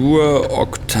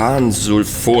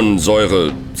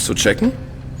Perfluoroktansulfonsäure zu checken?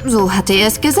 So hatte er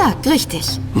es gesagt, richtig.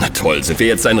 Na toll, sind wir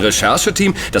jetzt ein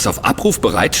Rechercheteam, das auf Abruf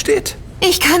bereitsteht?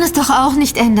 Ich kann es doch auch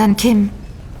nicht ändern, Kim.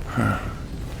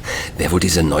 Wer wohl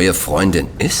diese neue Freundin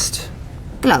ist?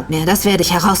 Glaub mir, das werde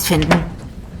ich herausfinden.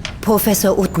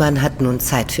 Professor Uthmann hat nun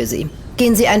Zeit für Sie.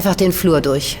 Gehen Sie einfach den Flur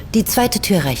durch. Die zweite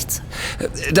Tür rechts.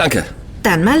 Danke.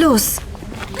 Dann mal los.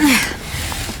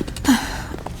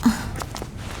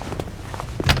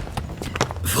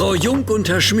 Frau Jung und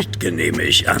Herr Schmidtke nehme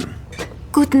ich an.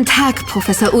 Guten Tag,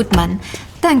 Professor Uthmann.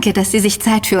 Danke, dass Sie sich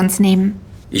Zeit für uns nehmen.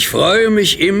 Ich freue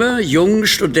mich immer, jungen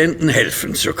Studenten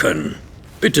helfen zu können.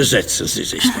 Bitte setzen Sie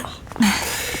sich noch.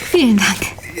 Vielen Dank.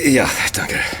 Ja,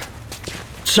 danke.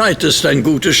 Zeit ist ein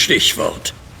gutes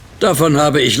Stichwort. Davon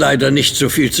habe ich leider nicht so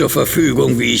viel zur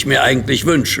Verfügung, wie ich mir eigentlich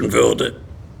wünschen würde.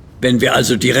 Wenn wir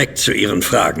also direkt zu Ihren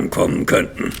Fragen kommen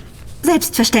könnten.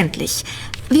 Selbstverständlich.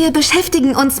 Wir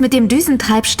beschäftigen uns mit dem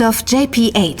Düsentreibstoff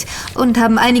JP8 und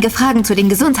haben einige Fragen zu den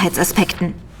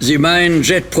Gesundheitsaspekten. Sie meinen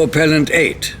Jet Propellant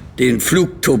 8, den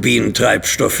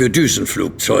Flugturbinentreibstoff für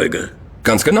Düsenflugzeuge.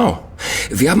 Ganz genau.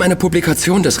 Wir haben eine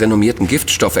Publikation des renommierten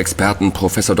Giftstoffexperten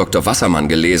Prof. Dr. Wassermann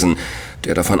gelesen,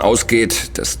 der davon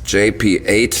ausgeht, dass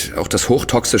JP8 auch das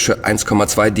hochtoxische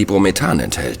 1,2 Dibromethan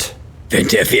enthält. Wenn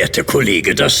der werte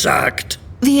Kollege das sagt.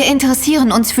 Wir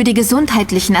interessieren uns für die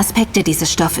gesundheitlichen Aspekte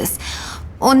dieses Stoffes.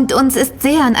 Und uns ist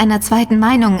sehr an einer zweiten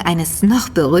Meinung eines noch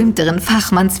berühmteren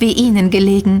Fachmanns wie Ihnen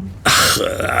gelegen. Ach,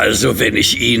 also wenn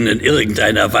ich Ihnen in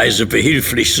irgendeiner Weise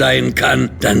behilflich sein kann,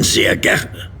 dann sehr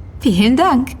gerne. Vielen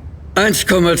Dank.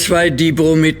 1,2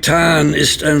 Dibromethan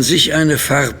ist an sich eine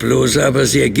farblose, aber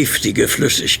sehr giftige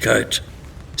Flüssigkeit.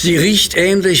 Sie riecht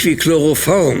ähnlich wie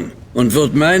Chloroform und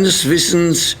wird meines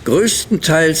Wissens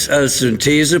größtenteils als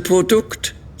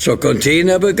Syntheseprodukt, zur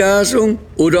Containerbegasung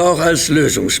oder auch als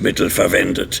Lösungsmittel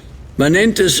verwendet. Man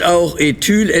nennt es auch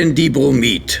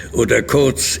Ethylendibromid oder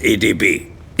kurz EDB.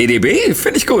 EDB?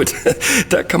 Finde ich gut.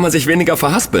 Da kann man sich weniger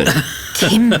verhaspeln.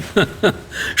 Kim.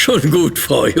 Schon gut,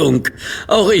 Frau Jung.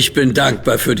 Auch ich bin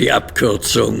dankbar für die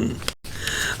Abkürzung.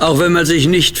 Auch wenn man sich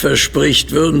nicht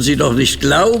verspricht, würden Sie doch nicht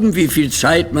glauben, wie viel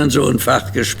Zeit man so in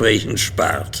Fachgesprächen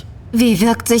spart. Wie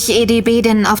wirkt sich EDB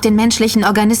denn auf den menschlichen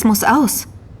Organismus aus?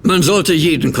 Man sollte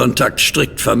jeden Kontakt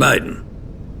strikt vermeiden.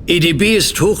 EDB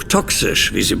ist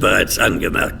hochtoxisch, wie Sie bereits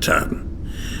angemerkt haben.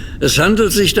 Es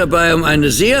handelt sich dabei um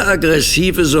eine sehr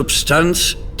aggressive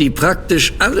Substanz, die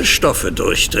praktisch alle Stoffe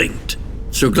durchdringt.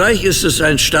 Zugleich ist es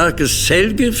ein starkes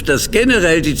Zellgift, das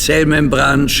generell die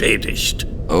Zellmembranen schädigt.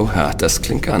 Oha, das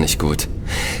klingt gar nicht gut.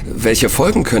 Welche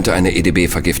Folgen könnte eine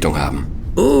EDB-Vergiftung haben?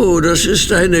 Oh, das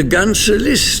ist eine ganze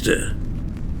Liste.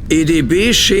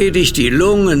 EDB schädigt die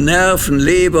Lungen, Nerven,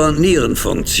 Leber- und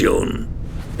Nierenfunktionen.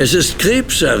 Es ist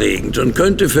krebserregend und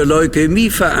könnte für Leukämie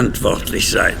verantwortlich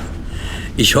sein.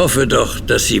 Ich hoffe doch,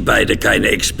 dass Sie beide keine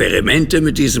Experimente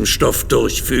mit diesem Stoff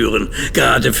durchführen.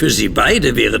 Gerade für Sie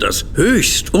beide wäre das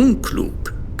höchst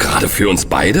unklug. Gerade für uns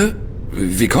beide?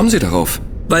 Wie kommen Sie darauf?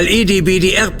 Weil EDB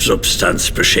die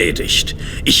Erbsubstanz beschädigt.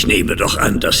 Ich nehme doch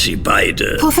an, dass Sie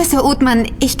beide... Professor Uthman,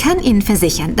 ich kann Ihnen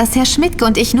versichern, dass Herr Schmidtke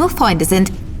und ich nur Freunde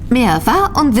sind. Mehr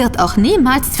war und wird auch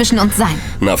niemals zwischen uns sein.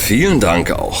 Na, vielen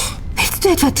Dank auch. Willst du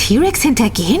etwa T-Rex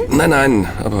hintergehen? Nein,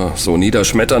 aber so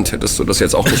niederschmetternd hättest du das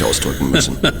jetzt auch nicht ausdrücken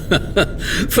müssen.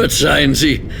 Verzeihen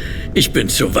Sie, ich bin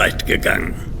zu weit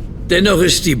gegangen. Dennoch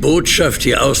ist die Botschaft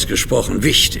hier ausgesprochen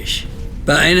wichtig.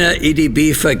 Bei einer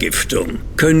EDB-Vergiftung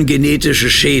können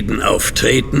genetische Schäden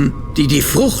auftreten, die die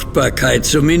Fruchtbarkeit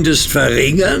zumindest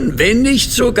verringern, wenn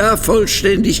nicht sogar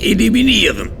vollständig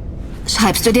eliminieren.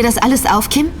 Schreibst du dir das alles auf,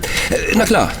 Kim? Na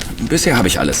klar, bisher habe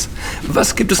ich alles.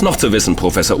 Was gibt es noch zu wissen,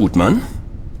 Professor Uthman?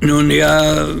 Nun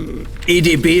ja,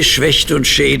 EDB schwächt und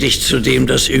schädigt zudem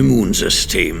das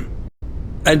Immunsystem.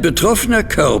 Ein betroffener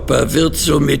Körper wird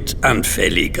somit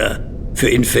anfälliger für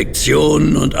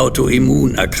Infektionen und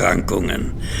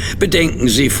Autoimmunerkrankungen. Bedenken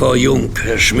Sie, Frau Jung,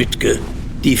 Herr Schmidtke,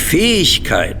 die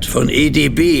Fähigkeit von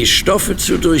EDB, Stoffe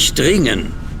zu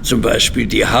durchdringen, zum Beispiel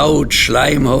die Haut,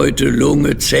 Schleimhäute,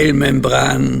 Lunge,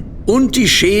 Zellmembranen und die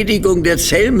Schädigung der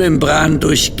Zellmembran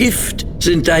durch Gift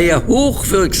sind daher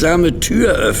hochwirksame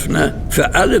Türöffner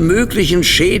für alle möglichen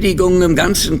Schädigungen im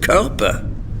ganzen Körper.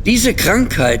 Diese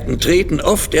Krankheiten treten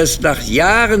oft erst nach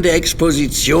Jahren der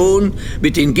Exposition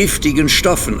mit den giftigen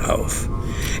Stoffen auf.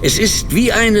 Es ist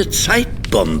wie eine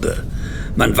Zeitbombe.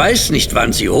 Man weiß nicht,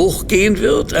 wann sie hochgehen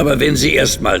wird, aber wenn sie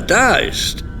erst mal da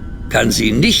ist, kann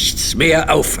sie nichts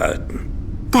mehr aufhalten.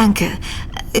 Danke.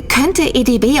 Könnte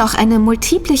EDB auch eine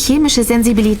multiple chemische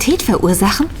Sensibilität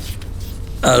verursachen?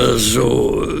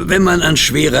 Also, wenn man an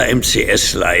schwerer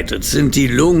MCS leidet, sind die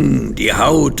Lungen, die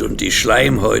Haut und die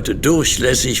Schleimhäute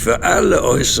durchlässig für alle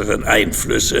äußeren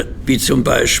Einflüsse, wie zum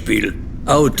Beispiel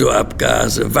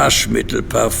Autoabgase, Waschmittel,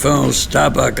 Parfums,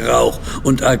 Tabakrauch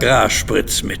und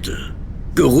Agrarspritzmittel.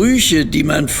 Gerüche, die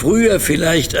man früher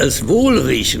vielleicht als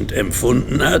wohlriechend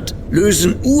empfunden hat,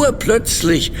 lösen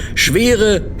urplötzlich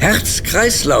schwere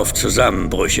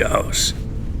Herz-Kreislauf-Zusammenbrüche aus.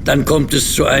 Dann kommt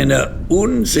es zu einer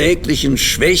unsäglichen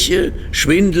Schwäche,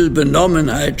 Schwindel,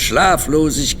 Benommenheit,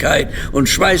 Schlaflosigkeit und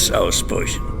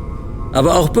Schweißausbrüchen.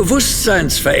 Aber auch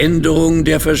Bewusstseinsveränderungen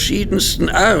der verschiedensten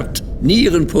Art,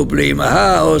 Nierenprobleme,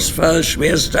 Haarausfall,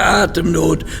 schwerste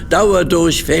Atemnot,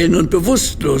 Dauerdurchfällen und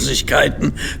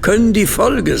Bewusstlosigkeiten können die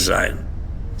Folge sein.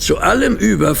 Zu allem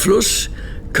Überfluss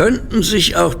könnten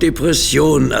sich auch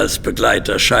Depressionen als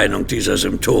Begleiterscheinung dieser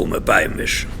Symptome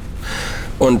beimischen.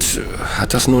 Und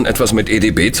hat das nun etwas mit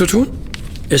EDB zu tun?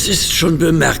 Es ist schon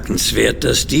bemerkenswert,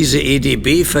 dass diese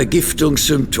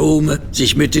EDB-Vergiftungssymptome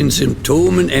sich mit den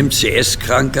Symptomen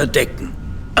MCS-Kranker decken.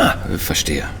 Ah,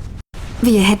 verstehe.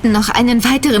 Wir hätten noch einen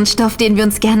weiteren Stoff, den wir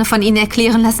uns gerne von Ihnen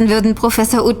erklären lassen würden,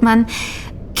 Professor Uthman.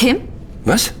 Kim?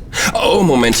 Was? Oh,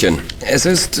 Momentchen. Es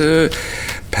ist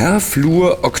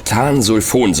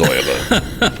Perfluoroktansulfonsäure.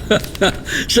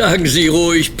 Sagen Sie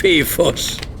ruhig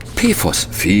PFOS. PFOS,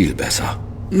 viel besser.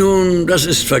 Nun, das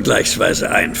ist vergleichsweise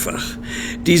einfach.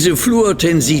 Diese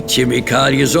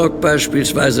Fluortensid-Chemikalie sorgt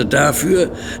beispielsweise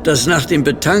dafür, dass nach dem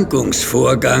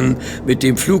Betankungsvorgang mit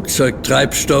dem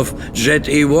Flugzeugtreibstoff Jet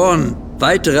A1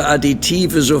 weitere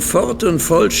Additive sofort und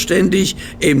vollständig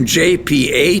im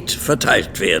JP8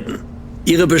 verteilt werden.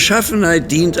 Ihre Beschaffenheit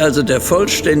dient also der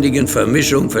vollständigen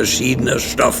Vermischung verschiedener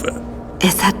Stoffe.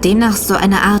 Es hat demnach so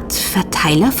eine Art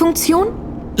Verteilerfunktion?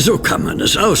 So kann man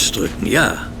es ausdrücken,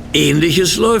 ja.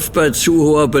 Ähnliches läuft bei zu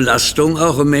hoher Belastung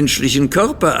auch im menschlichen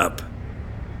Körper ab.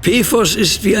 PFOS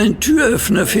ist wie ein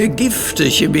Türöffner für Gifte,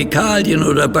 Chemikalien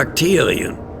oder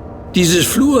Bakterien. Dieses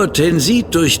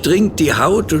Fluortensid durchdringt die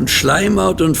Haut und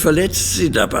Schleimhaut und verletzt sie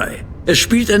dabei. Es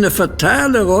spielt eine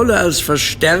fatale Rolle als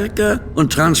Verstärker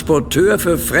und Transporteur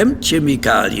für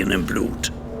Fremdchemikalien im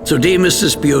Blut. Zudem ist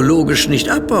es biologisch nicht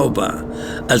abbaubar,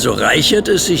 also reichert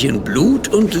es sich in Blut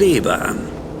und Leber an.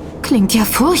 Klingt ja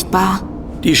furchtbar.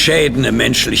 Die Schäden im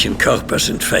menschlichen Körper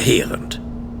sind verheerend.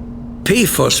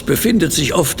 PFOS befindet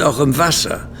sich oft auch im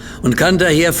Wasser und kann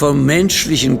daher vom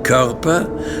menschlichen Körper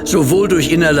sowohl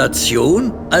durch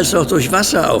Inhalation als auch durch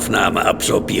Wasseraufnahme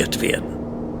absorbiert werden.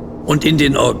 Und in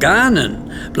den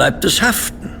Organen bleibt es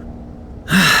haften.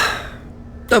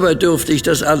 Dabei dürfte ich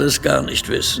das alles gar nicht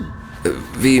wissen.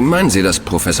 Wie meinen Sie das,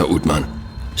 Professor Uthman?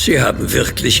 Sie haben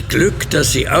wirklich Glück,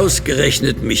 dass Sie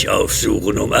ausgerechnet mich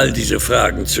aufsuchen, um all diese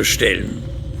Fragen zu stellen.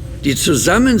 Die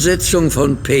Zusammensetzung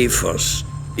von PFOS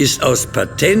ist aus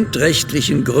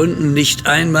patentrechtlichen Gründen nicht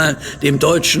einmal dem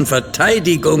deutschen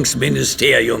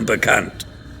Verteidigungsministerium bekannt.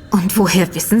 Und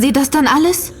woher wissen Sie das dann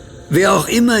alles? Wer auch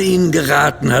immer Ihnen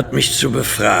geraten hat, mich zu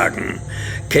befragen,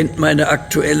 kennt meine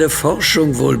aktuelle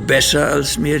Forschung wohl besser,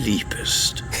 als mir lieb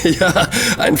ist. Ja,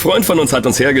 ein Freund von uns hat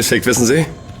uns hergeschickt, wissen Sie?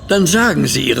 Dann sagen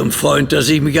Sie Ihrem Freund, dass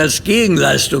ich mich als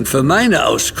Gegenleistung für meine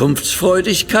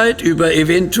Auskunftsfreudigkeit über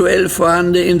eventuell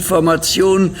vorhandene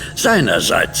Informationen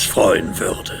seinerseits freuen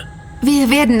würde. Wir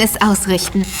werden es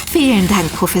ausrichten. Vielen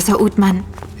Dank, Professor Uthman.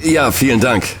 Ja, vielen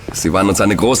Dank. Sie waren uns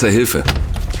eine große Hilfe.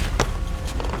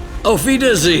 Auf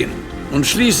Wiedersehen und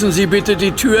schließen Sie bitte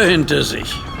die Tür hinter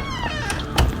sich.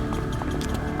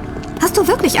 Hast du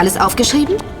wirklich alles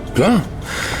aufgeschrieben? Klar,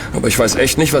 aber ich weiß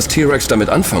echt nicht, was T-Rex damit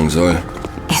anfangen soll.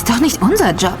 Ist doch nicht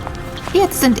unser Job.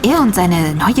 Jetzt sind er und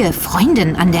seine neue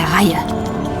Freundin an der Reihe.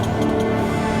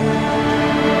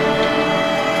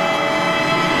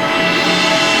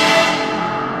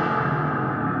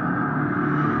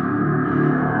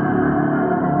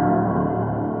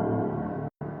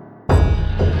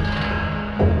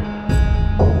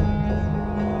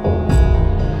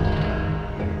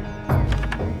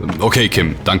 Okay,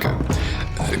 Kim, danke.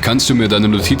 Kannst du mir deine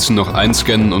Notizen noch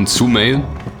einscannen und zumailen?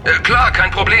 Klar,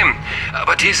 kein Problem.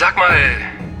 Aber T, sag mal,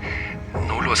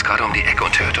 Nolo ist gerade um die Ecke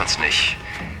und hört uns nicht.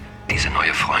 Diese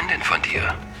neue Freundin von dir,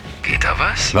 geht da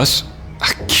was? Was?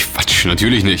 Ach, Quatsch,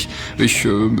 natürlich nicht. Ich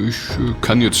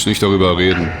kann jetzt nicht darüber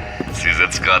reden. Sie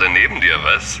sitzt gerade neben dir,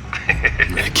 was?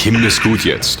 Kim ist gut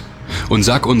jetzt. Und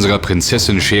sag unserer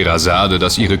Prinzessin Scheherazade,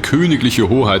 dass ihre königliche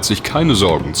Hoheit sich keine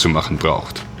Sorgen zu machen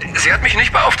braucht. Sie hat mich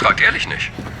nicht beauftragt, ehrlich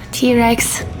nicht.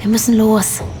 T-Rex, wir müssen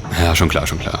los. Ja, schon klar,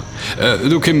 schon klar.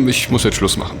 Du, Kim, ich muss jetzt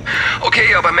Schluss machen.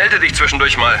 Okay, aber melde dich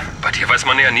zwischendurch mal. Bei dir weiß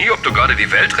man ja nie, ob du gerade die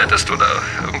Welt rettest oder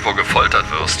irgendwo gefoltert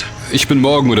wirst. Ich bin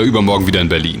morgen oder übermorgen wieder in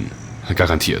Berlin.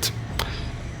 Garantiert.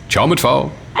 Ciao mit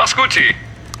V. Mach's gut, T.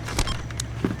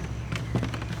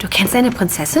 Du kennst deine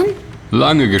Prinzessin?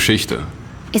 Lange Geschichte.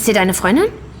 Ist sie deine Freundin?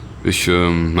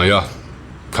 Naja,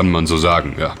 kann man so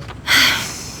sagen, ja.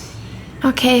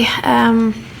 Okay,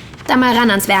 dann mal ran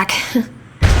ans Werk.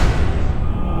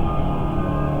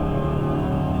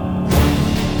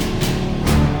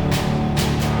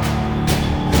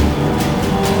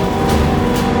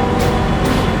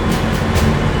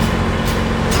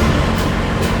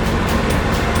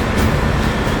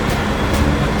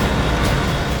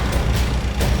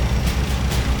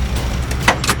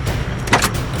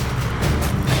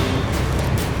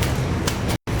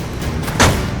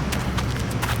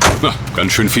 Na,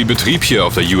 ganz schön viel Betrieb hier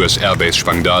auf der US Airbase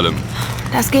Spangdahlem.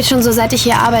 Das geht schon so, seit ich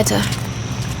hier arbeite.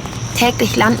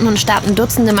 Täglich landen und starten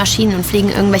Dutzende Maschinen und fliegen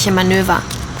irgendwelche Manöver.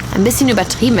 Ein bisschen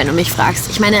übertrieben, wenn du mich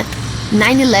fragst. Ich meine,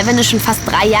 9/11 ist schon fast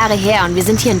 3 Jahre her und wir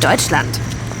sind hier in Deutschland.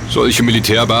 Solche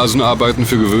Militärbasen arbeiten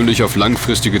für gewöhnlich auf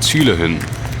langfristige Ziele hin.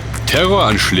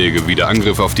 Terroranschläge wie der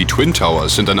Angriff auf die Twin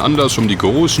Towers sind ein Anlass, um die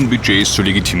großen Budgets zu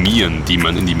legitimieren, die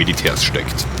man in die Militärs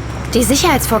steckt. Die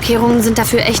Sicherheitsvorkehrungen sind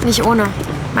dafür echt nicht ohne.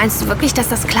 Meinst du wirklich, dass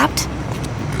das klappt?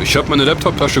 Ich habe meine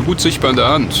Laptoptasche gut sichtbar in der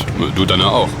Hand. Du deine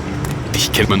auch.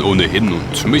 Dich kennt man ohnehin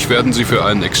und mich werden sie für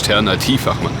einen externen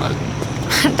IT-Fachmann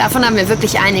halten. Davon haben wir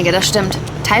wirklich einige, das stimmt.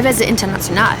 Teilweise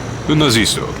international. Na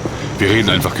siehst du, wir reden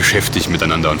einfach geschäftig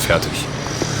miteinander und fertig.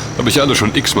 Habe ich alles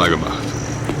schon x-mal gemacht.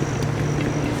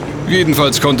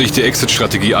 Jedenfalls konnte ich die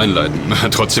Exit-Strategie einleiten.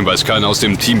 Trotzdem weiß keiner aus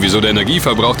dem Team, wieso der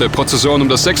Energieverbrauch der Prozessoren um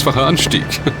das 6-fache anstieg.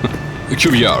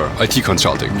 QBR, IT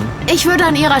Consulting. Ich würde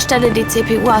an ihrer Stelle die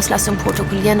CPU-Auslastung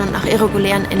protokollieren und nach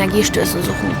irregulären Energiestößen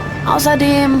suchen.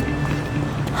 Außerdem...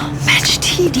 Mensch,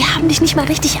 die haben dich nicht mal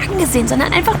richtig angesehen,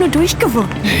 sondern einfach nur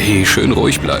durchgewunken. Hey, schön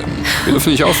ruhig bleiben. Wir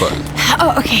dürfen nicht auffallen.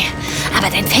 Oh, okay. Aber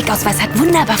dein Fake-Ausweis hat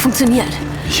wunderbar funktioniert.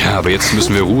 Ja, aber jetzt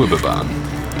müssen wir Ruhe bewahren.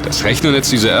 Das Rechnernetz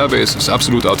dieser Airbase ist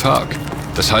absolut autark.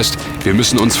 Das heißt, wir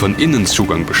müssen uns von innen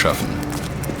Zugang beschaffen.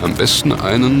 Am besten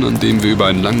einen, an dem wir über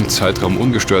einen langen Zeitraum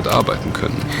ungestört arbeiten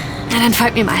können. Na, dann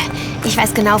folgt mir mal. Ich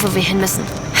weiß genau, wo wir hin müssen.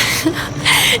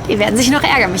 Die werden sich noch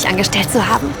ärgern, mich angestellt zu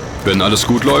haben. Wenn alles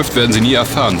gut läuft, werden sie nie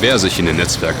erfahren, wer sich in ihr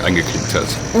Netzwerk eingeklinkt hat.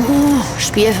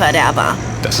 Spielverderber.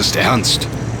 Das ist ernst.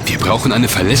 Wir brauchen eine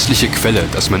verlässliche Quelle,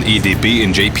 dass man EDB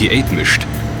in JP8 mischt.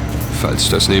 Falls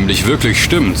das nämlich wirklich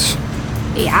stimmt.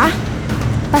 Ja?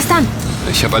 Was dann?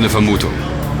 Ich habe eine Vermutung.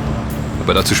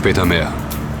 Aber dazu später mehr.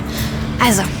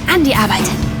 Also, an die Arbeit.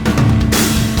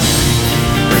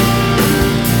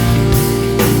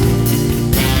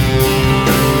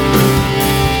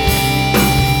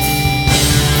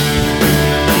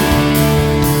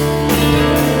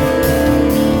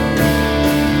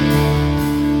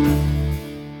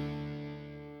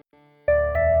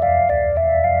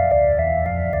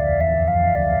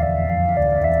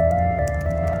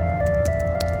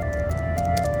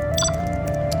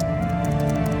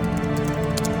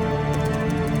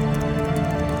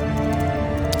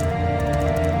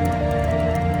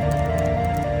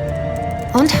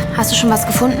 Und? Hast du schon was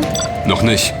gefunden? Noch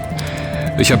nicht.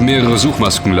 Ich habe mehrere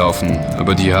Suchmasken laufen,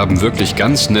 aber die haben wirklich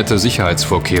ganz nette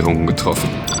Sicherheitsvorkehrungen getroffen.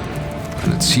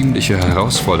 Eine ziemliche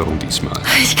Herausforderung diesmal.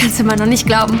 Ich kann es immer noch nicht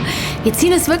glauben. Wir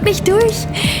ziehen es wirklich durch.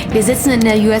 Wir sitzen in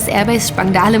der US Airbase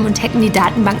Spangdahlem und hacken die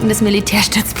Datenbanken des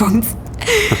Militärstützpunkts.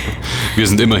 Wir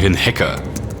sind immerhin Hacker.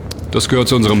 Das gehört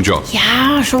zu unserem Job.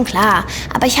 Ja, schon klar.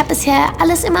 Aber ich habe bisher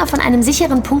alles immer von einem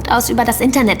sicheren Punkt aus über das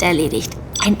Internet erledigt.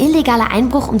 Ein illegaler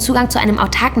Einbruch, um Zugang zu einem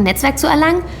autarken Netzwerk zu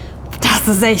erlangen? Das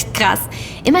ist echt krass.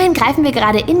 Immerhin greifen wir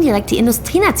gerade indirekt die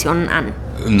Industrienationen an.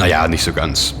 Naja, nicht so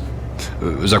ganz.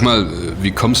 Sag mal, wie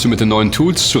kommst du mit den neuen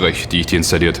Tools zurecht, die ich dir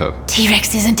installiert habe?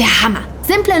 T-Rex, die sind der Hammer.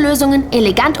 Simple Lösungen,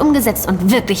 elegant umgesetzt und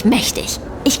wirklich mächtig.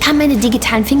 Ich kann meine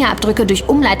digitalen Fingerabdrücke durch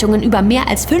Umleitungen über mehr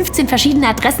als 15 verschiedene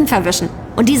Adressen verwischen.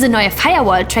 Und diese neue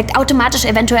Firewall trackt automatisch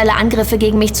eventuelle Angriffe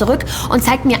gegen mich zurück und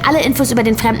zeigt mir alle Infos über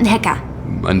den fremden Hacker.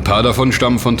 Ein paar davon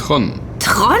stammen von Tron.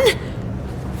 Tron?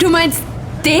 Du meinst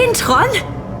den Tron?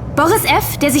 Boris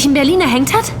F., der sich in Berlin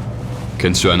erhängt hat?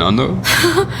 Kennst du einen anderen?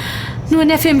 Nur in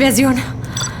der Filmversion.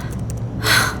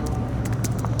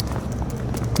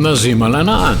 Na, sieh mal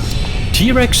einer an.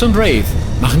 T-Rex und Wraith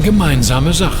machen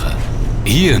gemeinsame Sache.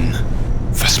 Ian,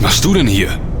 was machst du denn hier?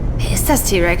 Wer ist das,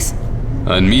 T-Rex?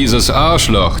 Ein mieses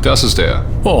Arschloch, das ist er.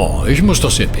 Oh, ich muss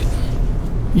doch sehr bitten.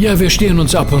 Ja, wir stehen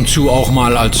uns ab und zu auch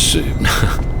mal als,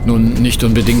 nun nicht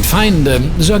unbedingt Feinde,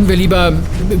 sagen wir lieber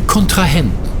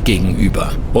Kontrahenten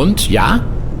gegenüber. Und ja,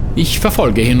 ich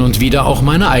verfolge hin und wieder auch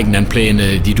meine eigenen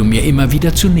Pläne, die du mir immer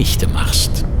wieder zunichte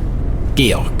machst.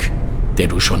 Georg, der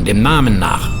du schon dem Namen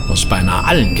nach aus beinahe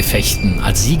allen Gefechten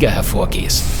als Sieger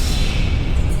hervorgehst.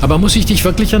 Aber muss ich dich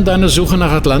wirklich an deine Suche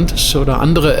nach Atlantis oder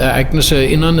andere Ereignisse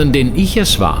erinnern, in denen ich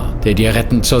es war, der dir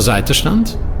rettend zur Seite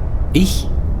stand? Ich,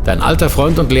 dein alter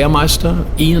Freund und Lehrmeister,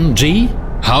 Ian G.?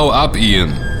 Hau ab,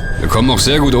 Ian. Wir kommen noch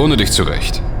sehr gut ohne dich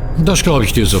zurecht. Das glaube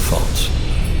ich dir sofort.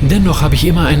 Dennoch habe ich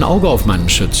immer ein Auge auf meinen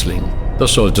Schützling.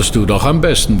 Das solltest du doch am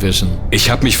besten wissen.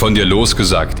 Ich habe mich von dir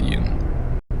losgesagt, Ian.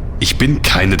 Ich bin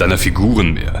keine deiner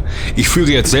Figuren mehr. Ich führe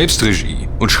jetzt selbst Regie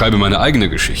und schreibe meine eigene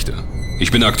Geschichte.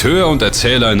 Ich bin Akteur und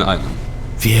Erzähler in einem.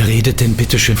 Wer redet denn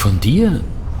bitte schön von dir?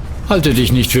 Halte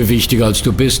dich nicht für wichtiger, als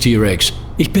du bist, T-Rex.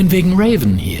 Ich bin wegen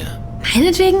Raven hier.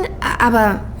 Meinetwegen?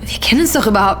 Aber wir kennen uns doch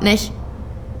überhaupt nicht.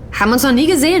 Haben uns noch nie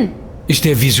gesehen. Ist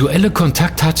der visuelle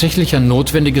Kontakt tatsächlich ein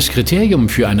notwendiges Kriterium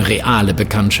für eine reale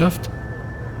Bekanntschaft?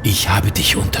 Ich habe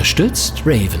dich unterstützt,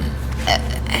 Raven.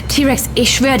 T-Rex,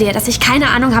 ich schwöre dir, dass ich keine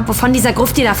Ahnung habe, wovon dieser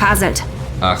Gruft dir da faselt.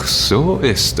 Ach, so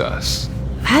ist das.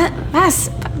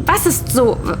 Was? Was ist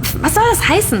so? Was soll das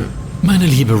heißen? Meine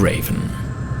liebe Raven,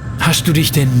 hast du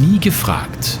dich denn nie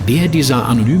gefragt, wer dieser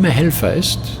anonyme Helfer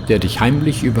ist, der dich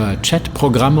heimlich über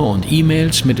Chatprogramme und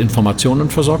E-Mails mit Informationen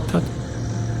versorgt hat?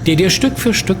 Der dir Stück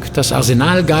für Stück das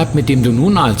Arsenal gab, mit dem du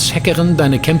nun als Hackerin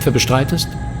deine Kämpfe bestreitest?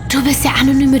 Du bist der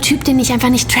anonyme Typ, den ich einfach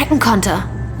nicht tracken konnte.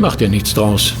 Mach dir nichts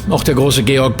draus. Auch der große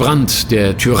Georg Brandt,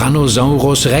 der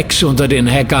Tyrannosaurus Rex unter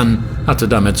den Hackern, hatte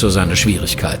damit so seine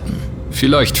Schwierigkeiten.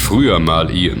 Vielleicht früher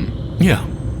mal, Ian. Ja,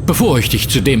 bevor ich dich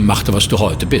zu dem machte, was du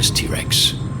heute bist,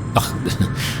 T-Rex. Ach,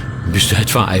 bist du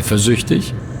etwa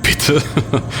eifersüchtig? Bitte?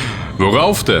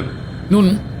 Worauf denn?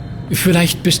 Nun,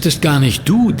 vielleicht bist es gar nicht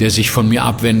du, der sich von mir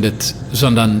abwendet,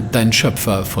 sondern dein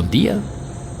Schöpfer von dir.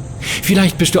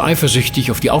 Vielleicht bist du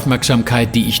eifersüchtig auf die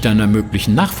Aufmerksamkeit, die ich deiner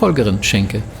möglichen Nachfolgerin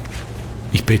schenke.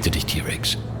 Ich bitte dich,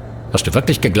 T-Rex. Hast du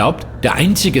wirklich geglaubt, der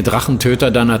einzige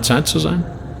Drachentöter deiner Zeit zu sein?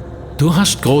 Du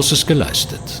hast Großes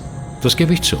geleistet. Das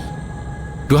gebe ich zu.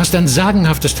 Du hast ein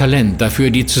sagenhaftes Talent dafür,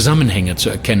 die Zusammenhänge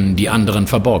zu erkennen, die anderen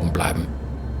verborgen bleiben.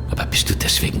 Aber bist du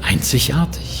deswegen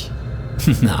einzigartig?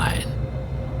 Nein.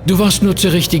 Du warst nur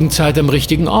zur richtigen Zeit am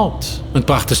richtigen Ort und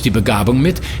brachtest die Begabung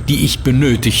mit, die ich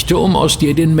benötigte, um aus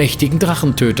dir den mächtigen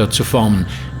Drachentöter zu formen,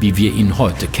 wie wir ihn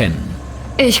heute kennen.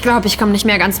 Ich glaube, ich komme nicht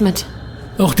mehr ganz mit.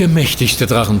 Auch der mächtigste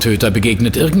Drachentöter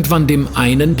begegnet irgendwann dem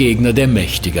einen Gegner, der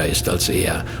mächtiger ist als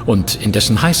er und in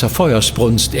dessen heißer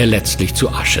Feuersbrunst er letztlich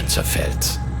zu Asche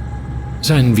zerfällt.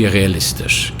 Seien wir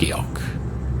realistisch, Georg.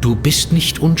 Du bist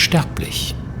nicht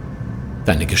unsterblich.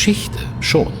 Deine Geschichte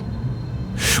schon.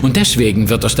 Und deswegen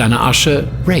wird aus deiner Asche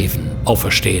Raven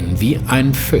auferstehen wie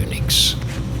ein Phönix.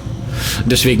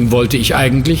 Deswegen wollte ich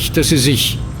eigentlich, dass sie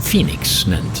sich Phoenix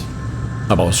nennt.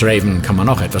 Aber aus Raven kann man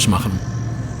auch etwas machen.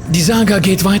 Die Saga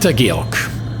geht weiter, Georg.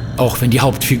 Auch wenn die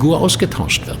Hauptfigur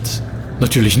ausgetauscht wird.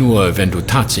 Natürlich nur, wenn du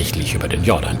tatsächlich über den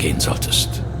Jordan gehen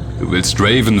solltest. Du willst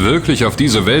Raven wirklich auf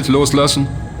diese Welt loslassen?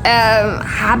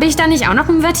 Habe ich da nicht auch noch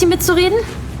ein Wörtchen mitzureden?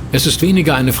 Es ist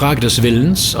weniger eine Frage des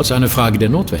Willens als eine Frage der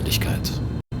Notwendigkeit.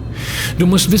 Du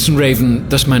musst wissen, Raven,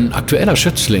 dass mein aktueller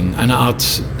Schützling eine Art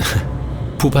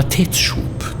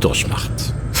Pubertätsschub durchmacht.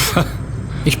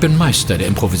 Ich bin Meister der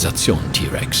Improvisation,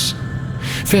 T-Rex.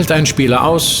 Fällt ein Spieler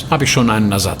aus, habe ich schon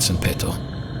einen Ersatz in petto.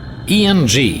 Ian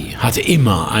G. hatte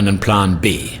immer einen Plan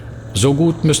B. So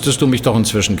gut müsstest du mich doch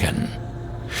inzwischen kennen.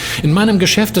 In meinem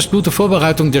Geschäft ist gute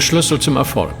Vorbereitung der Schlüssel zum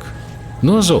Erfolg.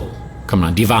 Nur so kann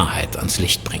man die Wahrheit ans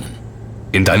Licht bringen.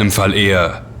 In deinem Fall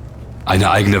eher eine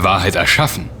eigene Wahrheit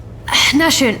erschaffen. Na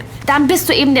schön, dann bist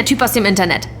du eben der Typ aus dem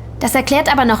Internet. Das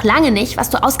erklärt aber noch lange nicht, was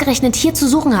du ausgerechnet hier zu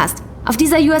suchen hast. Auf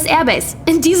dieser US Airbase,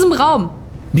 in diesem Raum.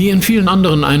 Wie in vielen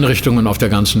anderen Einrichtungen auf der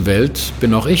ganzen Welt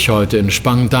bin auch ich heute in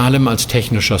Spangdahlem als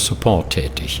technischer Support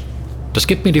tätig. Das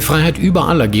gibt mir die Freiheit,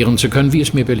 überall agieren zu können, wie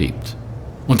es mir beliebt.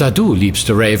 Und da du,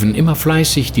 liebste Raven, immer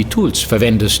fleißig die Tools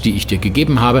verwendest, die ich dir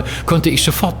gegeben habe, konnte ich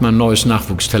sofort mein neues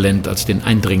Nachwuchstalent als den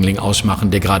Eindringling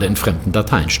ausmachen, der gerade in fremden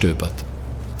Dateien stöbert.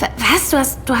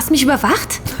 Was? Du hast mich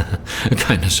überwacht?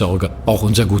 Keine Sorge, auch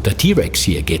unser guter T-Rex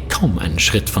hier geht kaum einen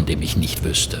Schritt, von dem ich nicht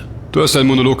wüsste. Du hast einen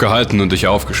Monolog gehalten und dich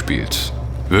aufgespielt.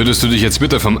 Würdest du dich jetzt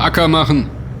bitte vom Acker machen?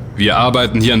 Wir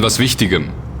arbeiten hier an was Wichtigem.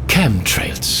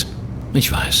 Chemtrails.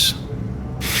 Ich weiß.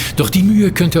 Doch die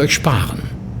Mühe könnt ihr euch sparen.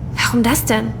 Warum das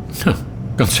denn?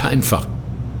 Ganz einfach.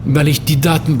 Weil ich die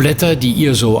Datenblätter, die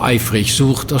ihr so eifrig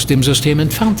sucht, aus dem System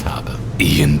entfernt habe.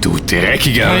 Ian, du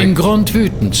Dreckiger... Kein Grund,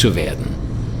 wütend zu werden.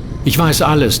 Ich weiß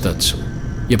alles dazu.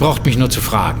 Ihr braucht mich nur zu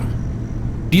fragen.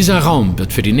 Dieser Raum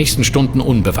wird für die nächsten Stunden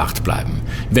unbewacht bleiben.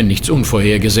 Wenn nichts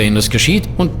Unvorhergesehenes geschieht,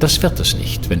 und das wird es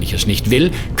nicht, wenn ich es nicht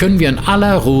will, können wir in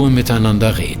aller Ruhe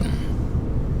miteinander reden.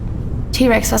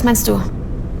 T-Rex, was meinst du?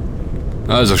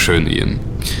 Also schön, Ian.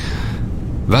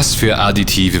 Was für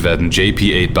Additive werden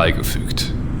JP8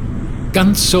 beigefügt?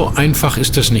 Ganz so einfach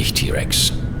ist es nicht,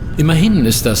 T-Rex. Immerhin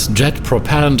ist das Jet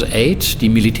Propellant 8 die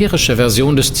militärische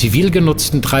Version des zivil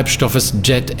genutzten Treibstoffes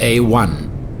Jet A1.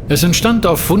 Es entstand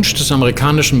auf Wunsch des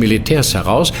amerikanischen Militärs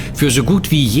heraus, für so gut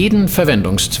wie jeden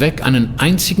Verwendungszweck einen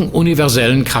einzigen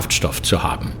universellen Kraftstoff zu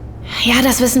haben. Ja,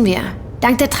 das wissen wir.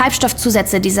 Dank der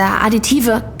Treibstoffzusätze dieser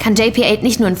Additive kann JP8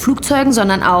 nicht nur in Flugzeugen,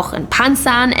 sondern auch in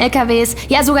Panzern, LKWs,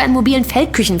 ja sogar in mobilen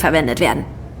Feldküchen verwendet werden.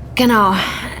 Genau.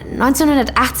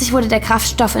 1980 wurde der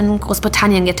Kraftstoff in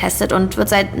Großbritannien getestet und wird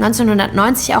seit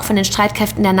 1990 auch von den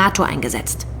Streitkräften der NATO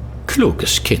eingesetzt.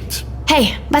 Kluges Kind.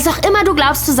 Hey, was auch immer du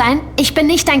glaubst zu sein, ich bin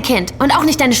nicht dein Kind und auch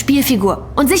nicht deine Spielfigur.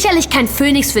 Und sicherlich kein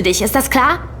Phönix für dich, ist das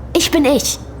klar? Ich bin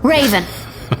ich, Raven.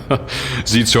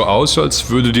 Sieht so aus, als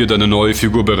würde dir deine neue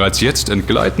Figur bereits jetzt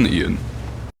entgleiten, Ian.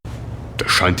 Das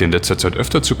scheint dir in letzter Zeit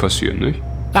öfter zu passieren, nicht?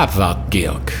 Abwarten,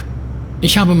 Georg.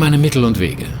 Ich habe meine Mittel und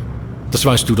Wege. Das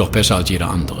weißt du doch besser als jeder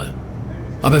andere.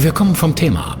 Aber wir kommen vom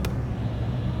Thema ab.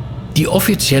 Die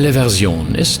offizielle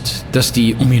Version ist, dass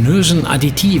die ominösen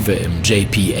Additive im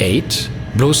JP8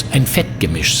 bloß ein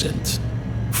Fettgemisch sind.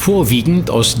 Vorwiegend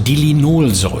aus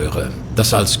Dilinolsäure,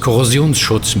 das als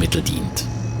Korrosionsschutzmittel dient.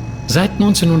 Seit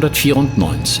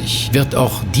 1994 wird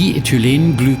auch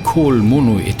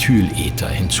Diethylenglycol-Monoethylether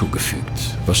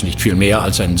hinzugefügt, was nicht viel mehr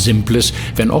als ein simples,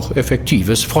 wenn auch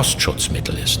effektives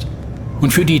Frostschutzmittel ist.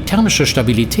 Und für die thermische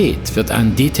Stabilität wird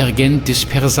ein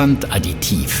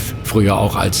Detergent-Dispersant-Additiv, früher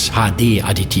auch als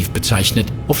HD-Additiv bezeichnet,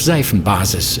 auf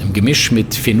Seifenbasis im Gemisch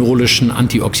mit phenolischen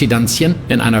Antioxidantien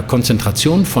in einer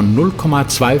Konzentration von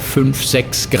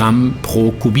 0,256 Gramm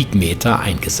pro Kubikmeter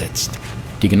eingesetzt.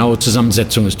 Die genaue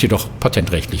Zusammensetzung ist jedoch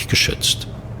patentrechtlich geschützt.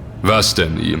 Was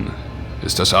denn, Ian?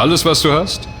 Ist das alles, was du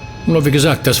hast? Nur wie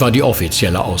gesagt, das war die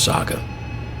offizielle Aussage.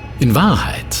 In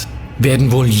Wahrheit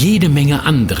werden wohl jede Menge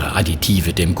andere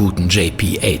Additive dem guten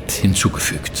JP8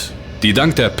 hinzugefügt. Die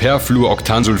dank der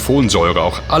Perfluoroktansulfonsäure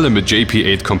auch alle mit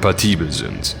JP8 kompatibel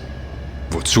sind.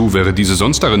 Wozu wäre diese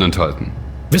sonst darin enthalten?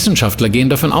 Wissenschaftler gehen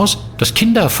davon aus, dass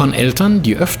Kinder von Eltern,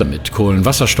 die öfter mit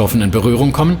Kohlenwasserstoffen in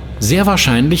Berührung kommen, sehr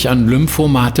wahrscheinlich an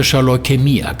lymphomatischer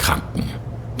Leukämie erkranken.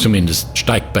 Zumindest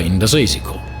steigt bei ihnen das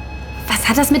Risiko. Was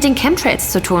hat das mit den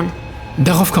Chemtrails zu tun?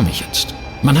 Darauf komme ich jetzt.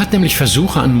 Man hat nämlich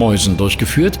Versuche an Mäusen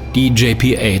durchgeführt, die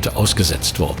JP8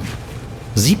 ausgesetzt wurden.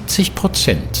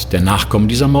 70% der Nachkommen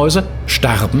dieser Mäuse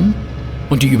starben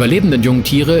und die überlebenden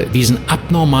Jungtiere wiesen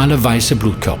abnormale weiße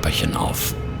Blutkörperchen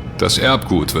auf. Das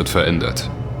Erbgut wird verändert.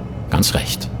 Ganz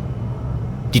recht.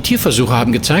 Die Tierversuche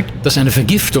haben gezeigt, dass eine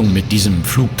Vergiftung mit diesem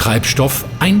Flugtreibstoff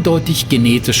eindeutig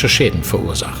genetische Schäden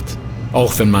verursacht.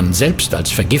 Auch wenn man selbst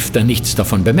als Vergifter nichts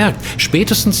davon bemerkt,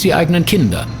 spätestens die eigenen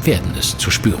Kinder werden es zu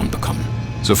spüren bekommen.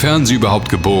 Sofern sie überhaupt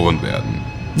geboren werden.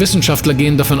 Wissenschaftler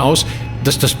gehen davon aus,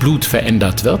 dass das Blut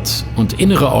verändert wird und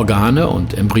innere Organe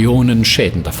und Embryonen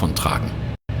Schäden davontragen.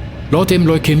 Laut dem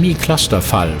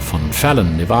Leukämie-Cluster-Fall von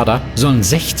Fallon, Nevada, sollen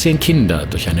 16 Kinder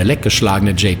durch eine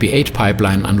leckgeschlagene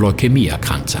JP8-Pipeline an Leukämie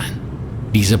erkrankt sein.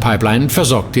 Diese Pipeline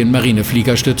versorgt den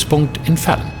Marinefliegerstützpunkt in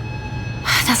Fallon.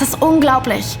 Das ist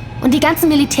unglaublich. Und die ganzen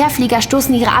Militärflieger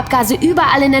stoßen ihre Abgase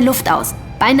überall in der Luft aus.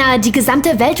 Beinahe die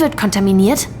gesamte Welt wird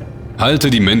kontaminiert. Halte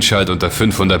die Menschheit unter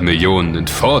 500 Millionen in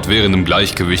fortwährendem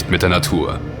Gleichgewicht mit der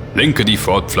Natur. Lenke die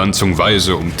Fortpflanzung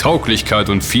weise, um Tauglichkeit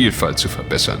und Vielfalt zu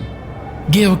verbessern.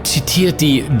 Georg zitiert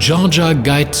die Georgia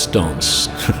Guidestones.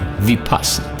 Wie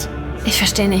passend. Ich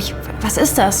verstehe nicht. Was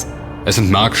ist das? Es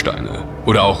sind Marksteine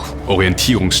oder auch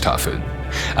Orientierungstafeln.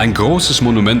 Ein großes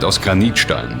Monument aus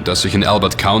Granitstein, das sich in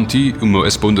Albert County im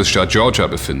US-Bundesstaat Georgia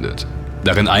befindet.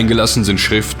 Darin eingelassen sind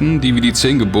Schriften, die wie die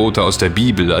 10 Gebote aus der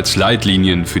Bibel als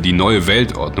Leitlinien für die neue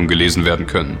Weltordnung gelesen werden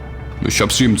können. Ich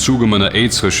habe sie im Zuge meiner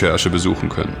AIDS-Recherche besuchen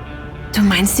können. Du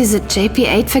meinst, diese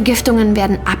JP-8-Vergiftungen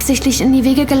werden absichtlich in die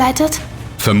Wege geleitet?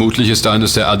 Vermutlich ist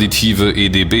eines der Additive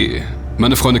EDB.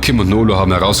 Meine Freunde Kim und Nolo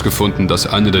haben herausgefunden, dass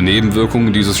eine der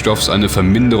Nebenwirkungen dieses Stoffs eine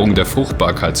Verminderung der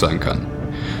Fruchtbarkeit sein kann.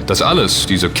 Das alles,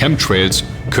 diese Chemtrails,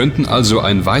 könnten also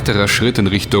ein weiterer Schritt in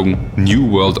Richtung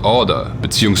New World Order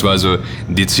bzw.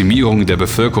 Dezimierung der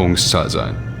Bevölkerungszahl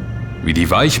sein. Wie die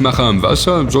Weichmacher im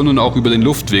Wasser, sondern auch über den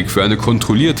Luftweg für eine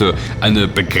kontrollierte, eine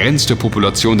begrenzte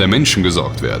Population der Menschen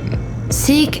gesorgt werden.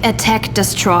 Seek, Attack,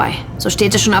 Destroy. So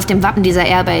steht es schon auf dem Wappen dieser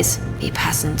Airbase. Wie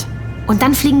passend. Und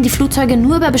dann fliegen die Flugzeuge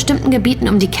nur über bestimmten Gebieten,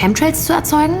 um die Chemtrails zu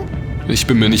erzeugen? Ich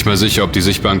bin mir nicht mal sicher, ob die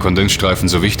sichtbaren Kondensstreifen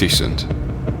so wichtig sind.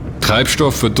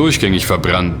 Treibstoff wird durchgängig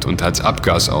verbrannt und als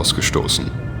Abgas ausgestoßen.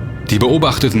 Die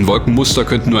beobachteten Wolkenmuster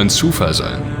könnten nur ein Zufall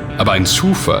sein. Aber ein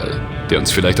Zufall, der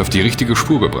uns vielleicht auf die richtige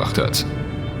Spur gebracht hat.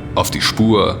 Auf die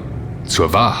Spur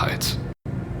zur Wahrheit.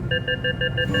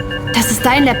 Das ist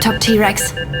dein Laptop,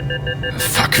 T-Rex.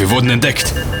 Fuck, wir wurden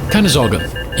entdeckt. Keine Sorge,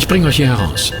 ich bringe euch hier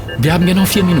heraus. Wir haben genau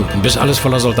 4 Minuten, bis alles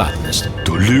voller Soldaten ist.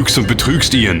 Du lügst und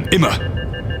betrügst, Ian. Immer.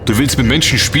 Du willst mit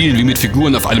Menschen spielen wie mit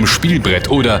Figuren auf einem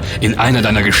Spielbrett oder in einer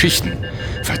deiner Geschichten.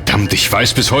 Verdammt, ich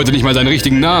weiß bis heute nicht mal deinen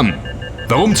richtigen Namen.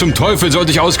 Warum zum Teufel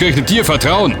sollte ich ausgerechnet dir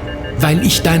vertrauen? Weil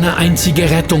ich deine einzige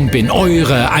Rettung bin.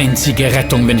 Eure einzige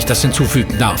Rettung, wenn ich das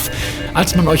hinzufügen darf.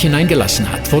 Als man euch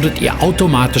hineingelassen hat, wurdet ihr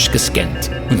automatisch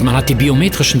gescannt. Und man hat die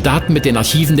biometrischen Daten mit den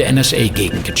Archiven der NSA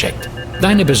gegengecheckt.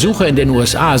 Deine Besuche in den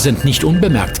USA sind nicht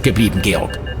unbemerkt geblieben,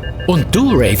 Georg. Und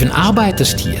du, Raven,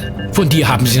 arbeitest hier. Von dir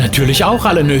haben sie natürlich auch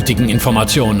alle nötigen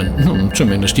Informationen.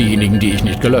 Zumindest diejenigen, die ich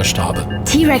nicht gelöscht habe.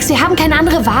 T-Rex, wir haben keine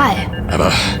andere Wahl.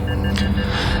 Aber...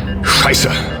 Scheiße.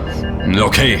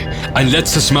 Okay, ein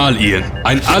letztes Mal, Ian.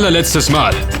 Ein allerletztes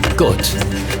Mal. Gut,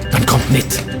 dann kommt mit.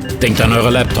 Denkt an eure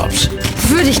Laptops.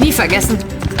 Würde ich nie vergessen.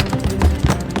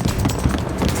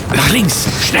 Nach links,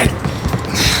 schnell.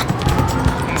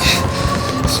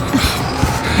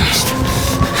 Mist.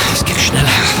 Es geht schneller,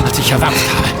 als ich erwartet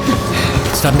habe.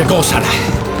 Jetzt haben wir Großhalle.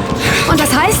 Und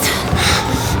das heißt?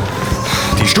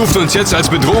 Die stuft uns jetzt als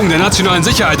Bedrohung der nationalen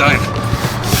Sicherheit ein.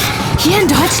 Hier in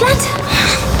Deutschland?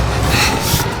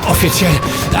 Offiziell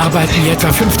arbeiten hier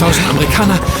etwa 5000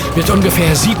 Amerikaner mit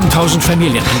ungefähr 7000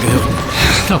 Familienangehörigen.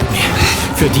 Glaubt mir,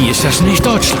 für die ist das nicht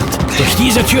Deutschland. Durch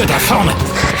diese Tür da vorne.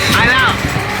 Alarm!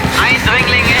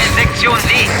 Eindringlinge in Sektion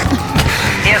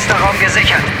D. Erster Raum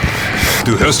gesichert.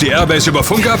 Du hörst die Airbase über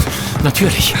Funk ab?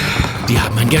 Natürlich. Die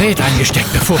haben ein Gerät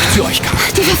eingesteckt, bevor ich zu euch kam.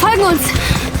 Die verfolgen uns.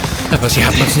 Aber sie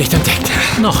haben uns nicht entdeckt.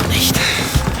 Noch nicht.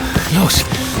 Los,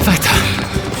 weiter.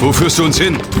 Wo führst du uns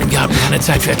hin? Wir haben keine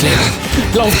Zeit für Erklärung.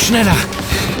 Lauft schneller.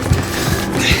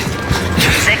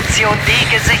 Sektion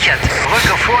D gesichert.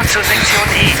 Rücke vor zur Sektion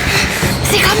E.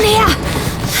 Sie kommen näher.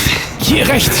 Hier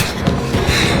rechts.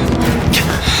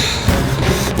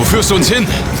 Wo führst du uns hin?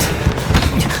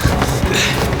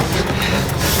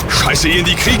 Scheiße, Ian,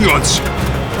 die kriegen uns.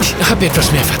 Ich habe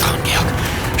etwas mehr Vertrauen, Georg.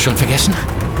 Schon vergessen?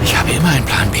 Ich habe immer einen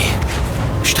Plan B.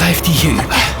 Streif die hier über.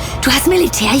 Du hast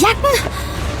Militärjacken?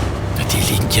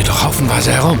 Die liegen hier doch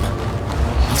haufenweise herum.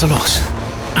 Also los,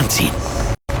 anziehen.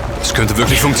 Das könnte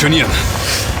wirklich funktionieren.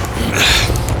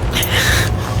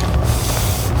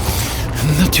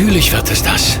 Natürlich wird es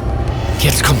das.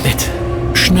 Jetzt kommt mit.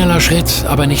 Schneller Schritt,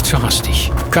 aber nicht zu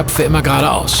hastig. Köpfe immer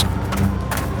geradeaus.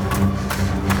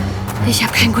 Ich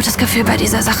habe kein gutes Gefühl bei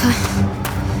dieser Sache.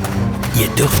 Ihr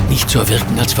dürft nicht so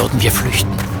wirken, als würden wir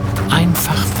flüchten.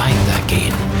 Einfach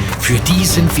weitergehen. Für die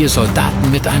sind wir Soldaten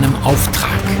mit einem Auftrag.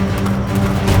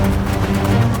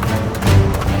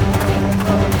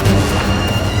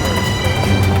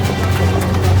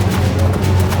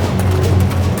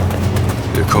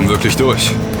 Wir kommen wirklich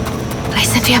durch.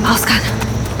 Vielleicht sind wir am Ausgang.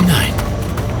 Nein.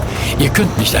 Ihr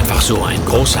könnt nicht einfach so einen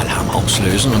Großalarm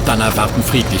auslösen und dann erwarten,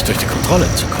 friedlich durch die Kontrolle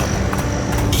zu kommen.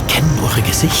 Die kennen eure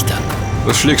Gesichter.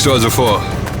 Was schlägst du also vor?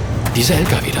 Dieser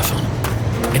LKW davon.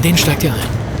 In den steigt ihr ein.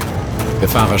 Der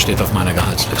Fahrer steht auf meiner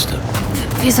Gehaltsliste.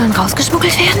 Wir sollen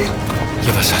rausgeschmuggelt werden?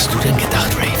 Ja, was hast du denn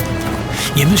gedacht, Raven?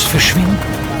 Ihr müsst verschwinden.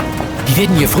 Die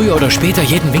werden hier früher oder später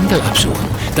jeden Winkel absuchen.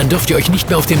 Dann dürft ihr euch nicht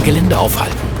mehr auf dem Gelände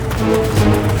aufhalten.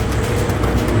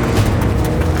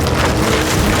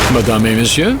 Madame et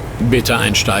Monsieur, bitte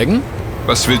einsteigen.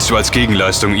 Was willst du als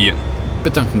Gegenleistung, Ian?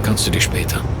 Bedanken kannst du dich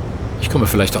später. Ich komme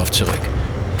vielleicht darauf zurück.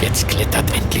 Jetzt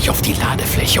klettert endlich auf die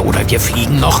Ladefläche oder wir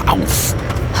fliegen noch auf.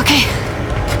 Okay.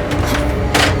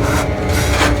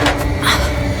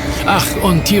 Ach,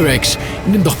 und T-Rex,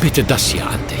 nimm doch bitte das hier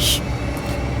an dich.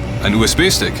 Ein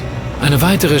USB-Stick? Eine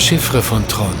weitere Chiffre von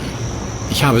Tron.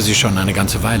 Ich habe sie schon eine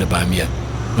ganze Weile bei mir.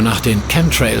 Und nach den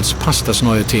Chemtrails passt das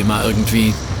neue Thema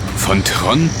irgendwie. Von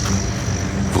Tron?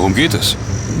 Worum geht es?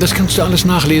 Das kannst du alles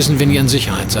nachlesen, wenn ihr in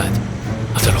Sicherheit seid.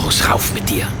 Also los, rauf mit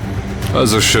dir.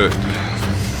 Also schön.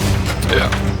 Ja.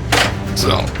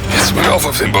 So, jetzt mal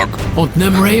auf den Bock. Und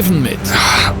nimm Raven mit.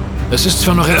 Es ist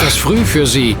zwar noch etwas früh für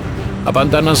sie, aber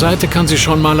an deiner Seite kann sie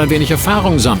schon mal ein wenig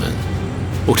Erfahrung sammeln.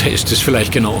 Oder ist es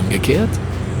vielleicht genau umgekehrt?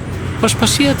 Was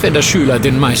passiert, wenn der Schüler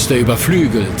den Meister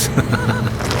überflügelt?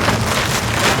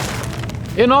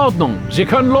 In Ordnung, Sie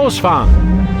können losfahren.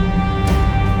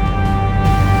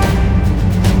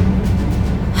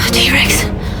 T-Rex,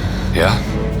 Ja?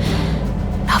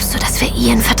 glaubst du, dass wir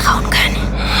Ian vertrauen können?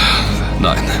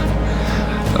 Nein.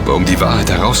 Aber um die Wahrheit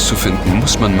herauszufinden,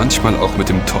 muss man manchmal auch mit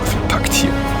dem Teufel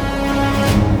paktieren.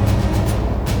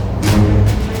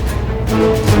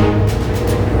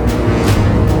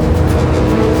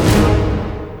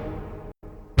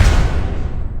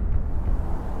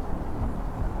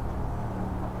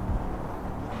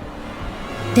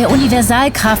 Der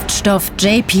Universalkraftstoff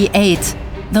JP-8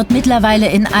 wird mittlerweile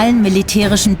in allen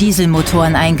militärischen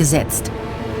Dieselmotoren eingesetzt.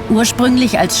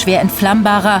 Ursprünglich als schwer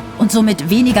entflammbarer und somit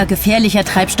weniger gefährlicher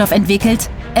Treibstoff entwickelt,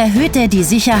 erhöht er die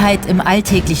Sicherheit im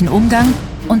alltäglichen Umgang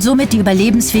und somit die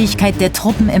Überlebensfähigkeit der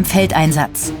Truppen im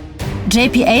Feldeinsatz.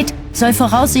 JP-8 soll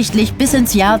voraussichtlich bis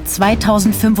ins Jahr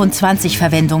 2025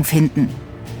 Verwendung finden.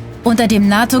 Unter dem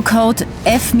NATO-Code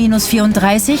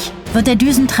F-34 wird der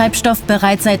Düsentreibstoff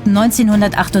bereits seit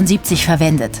 1978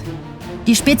 verwendet.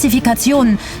 Die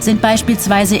Spezifikationen sind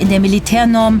beispielsweise in der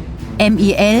Militärnorm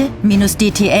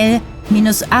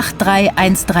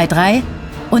MIL-DTL-83133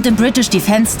 und im British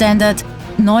Defence Standard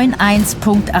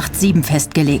 91.87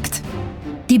 festgelegt.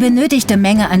 Die benötigte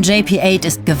Menge an JP-8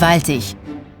 ist gewaltig.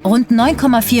 Rund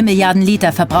 9,4 Milliarden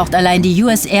Liter verbraucht allein die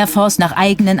US Air Force nach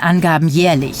eigenen Angaben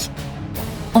jährlich.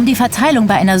 Um die Verteilung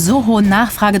bei einer so hohen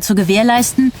Nachfrage zu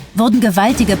gewährleisten, wurden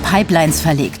gewaltige Pipelines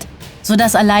verlegt,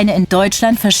 sodass alleine in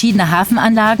Deutschland verschiedene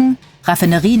Hafenanlagen,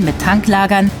 Raffinerien mit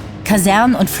Tanklagern,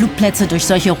 Kasernen und Flugplätze durch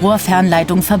solche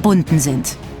Rohrfernleitungen verbunden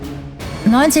sind.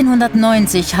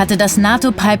 1990 hatte das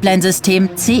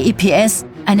NATO-Pipeline-System CEPS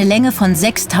eine Länge von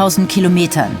 6000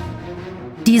 Kilometern.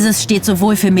 Dieses steht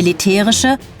sowohl für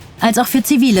militärische als auch für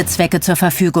zivile Zwecke zur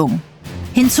Verfügung.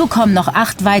 Hinzu kommen noch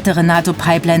 8 weitere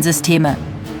NATO-Pipeline-Systeme,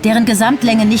 deren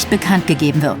Gesamtlänge nicht bekannt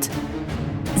gegeben wird.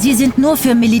 Sie sind nur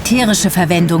für militärische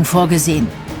Verwendung vorgesehen.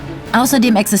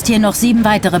 Außerdem existieren noch 7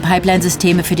 weitere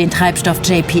Pipeline-Systeme für den Treibstoff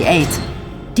JP-8.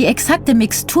 Die exakte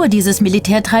Mixtur dieses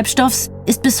Militärtreibstoffs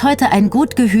ist bis heute ein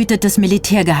gut gehütetes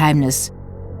Militärgeheimnis.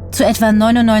 Zu etwa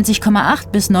 99,8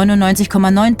 bis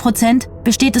 99,9%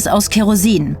 besteht es aus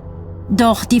Kerosin.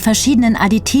 Doch die verschiedenen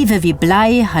Additive wie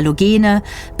Blei, Halogene,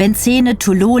 Benzene,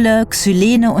 Toluole,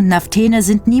 Xylene und Naphthene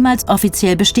sind niemals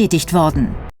offiziell bestätigt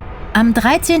worden. Am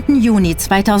 13. Juni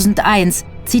 2001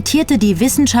 zitierte die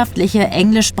wissenschaftliche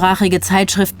englischsprachige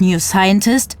Zeitschrift New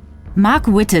Scientist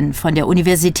Mark Whitten von der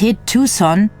Universität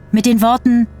Tucson mit den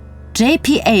Worten: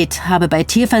 JP-8 habe bei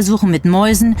Tierversuchen mit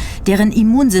Mäusen deren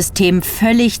Immunsystem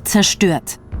völlig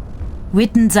zerstört.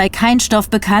 Whitten sei kein Stoff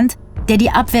bekannt, der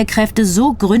die Abwehrkräfte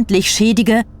so gründlich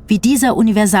schädige wie dieser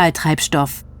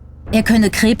Universaltreibstoff. Er könne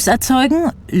Krebs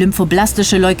erzeugen,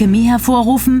 lymphoblastische Leukämie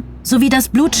hervorrufen, sowie das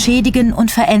Blut schädigen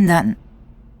und verändern.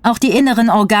 Auch die inneren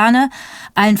Organe,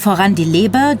 allen voran die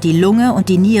Leber, die Lunge und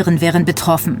die Nieren, wären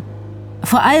betroffen.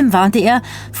 Vor allem warnte er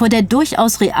vor der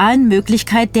durchaus realen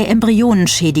Möglichkeit der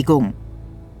Embryonenschädigung.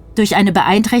 Durch eine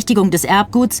Beeinträchtigung des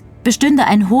Erbguts bestünde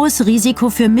ein hohes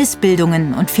Risiko für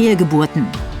Missbildungen und Fehlgeburten.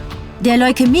 Der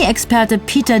Leukämie-Experte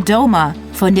Peter Domer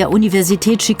von der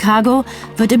Universität Chicago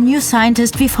wird im New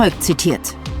Scientist wie folgt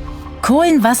zitiert: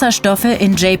 Kohlenwasserstoffe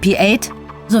in JP-8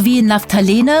 sowie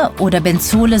Naphthalene oder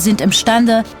Benzole sind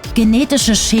imstande,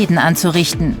 genetische Schäden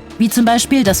anzurichten, wie zum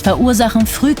Beispiel das Verursachen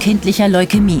frühkindlicher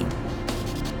Leukämie.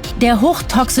 Der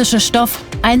hochtoxische Stoff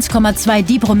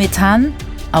 1,2-Dibromethan,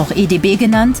 auch EDB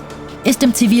genannt, ist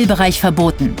im Zivilbereich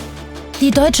verboten.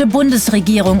 Die deutsche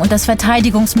Bundesregierung und das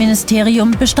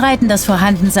Verteidigungsministerium bestreiten das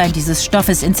Vorhandensein dieses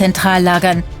Stoffes in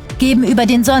Zentrallagern, geben über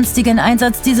den sonstigen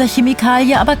Einsatz dieser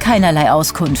Chemikalie aber keinerlei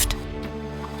Auskunft.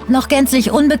 Noch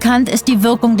gänzlich unbekannt ist die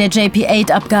Wirkung der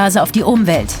JP-8-Abgase auf die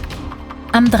Umwelt.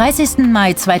 Am 30.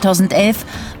 Mai 2011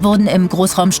 wurden im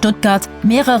Großraum Stuttgart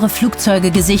mehrere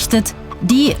Flugzeuge gesichtet,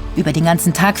 die, über den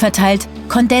ganzen Tag verteilt,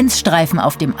 Kondensstreifen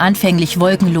auf dem anfänglich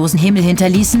wolkenlosen Himmel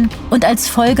hinterließen und als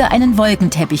Folge einen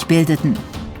Wolkenteppich bildeten.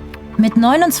 Mit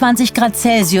 29 Grad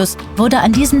Celsius wurde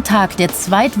an diesem Tag der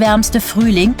zweitwärmste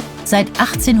Frühling seit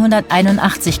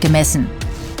 1881 gemessen.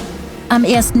 Am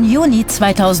 1. Juni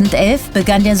 2011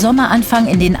 begann der Sommeranfang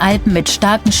in den Alpen mit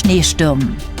starken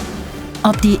Schneestürmen.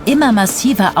 Ob die immer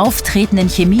massiver auftretenden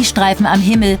Chemiestreifen am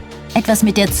Himmel etwas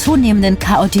mit der zunehmenden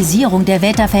Chaotisierung der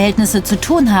Wetterverhältnisse zu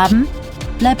tun haben,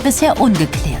 bleibt bisher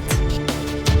ungeklärt.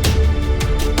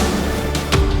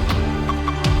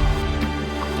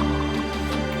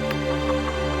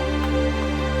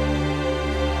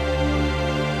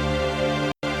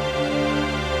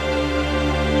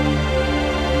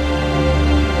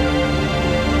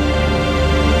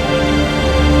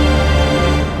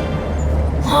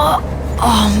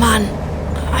 Oh Mann.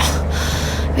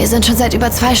 Wir sind schon seit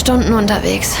über 2 Stunden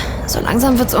unterwegs. So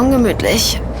langsam wird's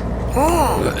ungemütlich.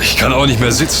 Ich kann auch nicht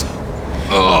mehr sitzen.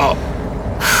 Oh.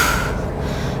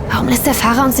 Warum lässt der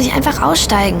Fahrer uns nicht einfach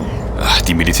aussteigen? Ach,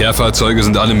 die Militärfahrzeuge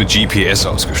sind alle mit GPS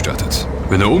ausgestattet.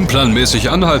 Wenn er unplanmäßig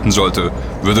anhalten sollte,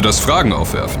 würde das Fragen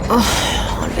aufwerfen. Oh,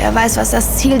 und wer weiß, was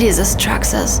das Ziel dieses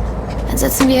Trucks ist. Dann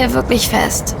sitzen wir hier wirklich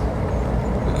fest.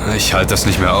 Ich halte das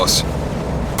nicht mehr aus.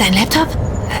 Dein Laptop?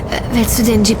 Willst du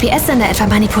den GPS-Sender etwa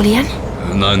manipulieren?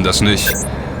 Nein, das nicht.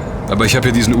 Aber ich habe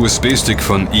hier diesen USB-Stick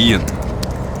von Ian.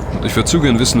 Und ich würde zu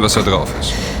gern wissen, was da drauf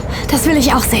ist. Das will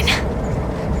ich auch sehen.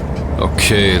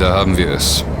 Okay, da haben wir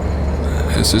es.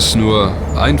 Es ist nur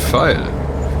ein Pfeil.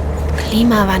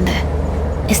 Klimawandel.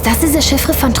 Ist das diese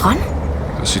Chiffre von Tron?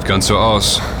 Das sieht ganz so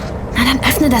aus. Na dann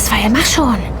öffne das Pfeil, mach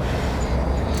schon.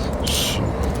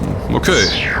 Okay.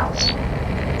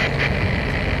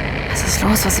 Was ist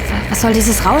los? Was soll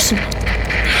dieses Rauschen?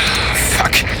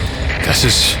 Fuck. Das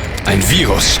ist ein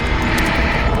Virus.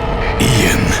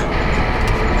 Ian.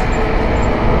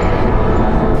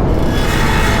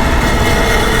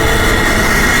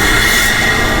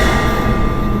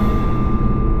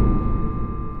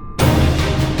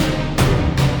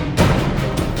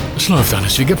 Es läuft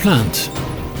alles wie geplant.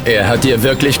 Er hat dir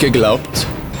wirklich geglaubt?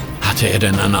 Hatte er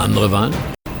denn eine andere Wahl?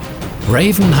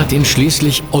 Raven hat ihn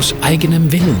schließlich aus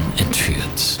eigenem Willen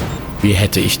entführt. Wie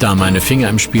hätte ich da meine Finger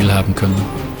im Spiel haben können?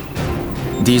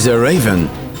 Diese Raven,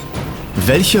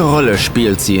 welche Rolle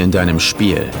spielt sie in deinem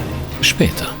Spiel?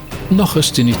 Später. Noch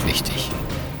ist sie nicht wichtig.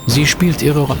 Sie spielt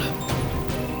ihre Rolle.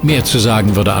 Mehr zu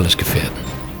sagen würde alles gefährden.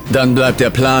 Dann bleibt der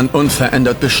Plan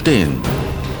unverändert bestehen.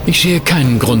 Ich sehe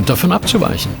keinen Grund, davon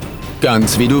abzuweichen.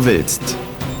 Ganz wie du willst.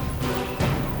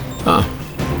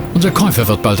 Unser Käufer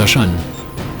wird bald erscheinen.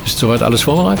 Ist soweit alles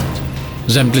vorbereitet?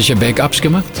 Sämtliche Backups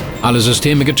gemacht? Alle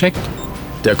Systeme gecheckt?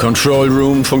 Der Control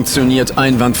Room funktioniert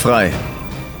einwandfrei.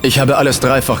 Ich habe alles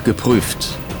dreifach geprüft.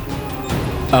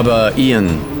 Aber Ian,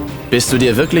 bist du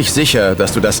dir wirklich sicher,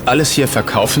 dass du das alles hier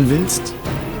verkaufen willst?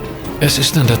 Es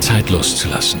ist an der Zeit,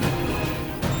 loszulassen.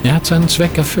 Er hat seinen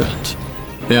Zweck erfüllt.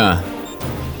 Ja,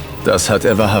 das hat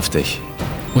er wahrhaftig.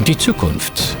 Und die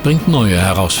Zukunft bringt neue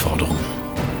Herausforderungen.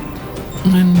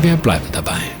 Nein, wir bleiben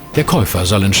dabei. Der Käufer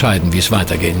soll entscheiden, wie es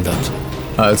weitergehen wird.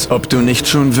 Als ob du nicht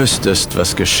schon wüsstest,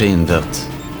 was geschehen wird.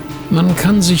 Man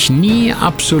kann sich nie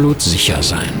absolut sicher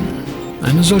sein.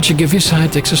 Eine solche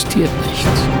Gewissheit existiert nicht.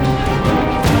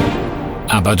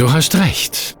 Aber du hast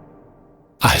recht.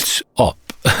 Als ob.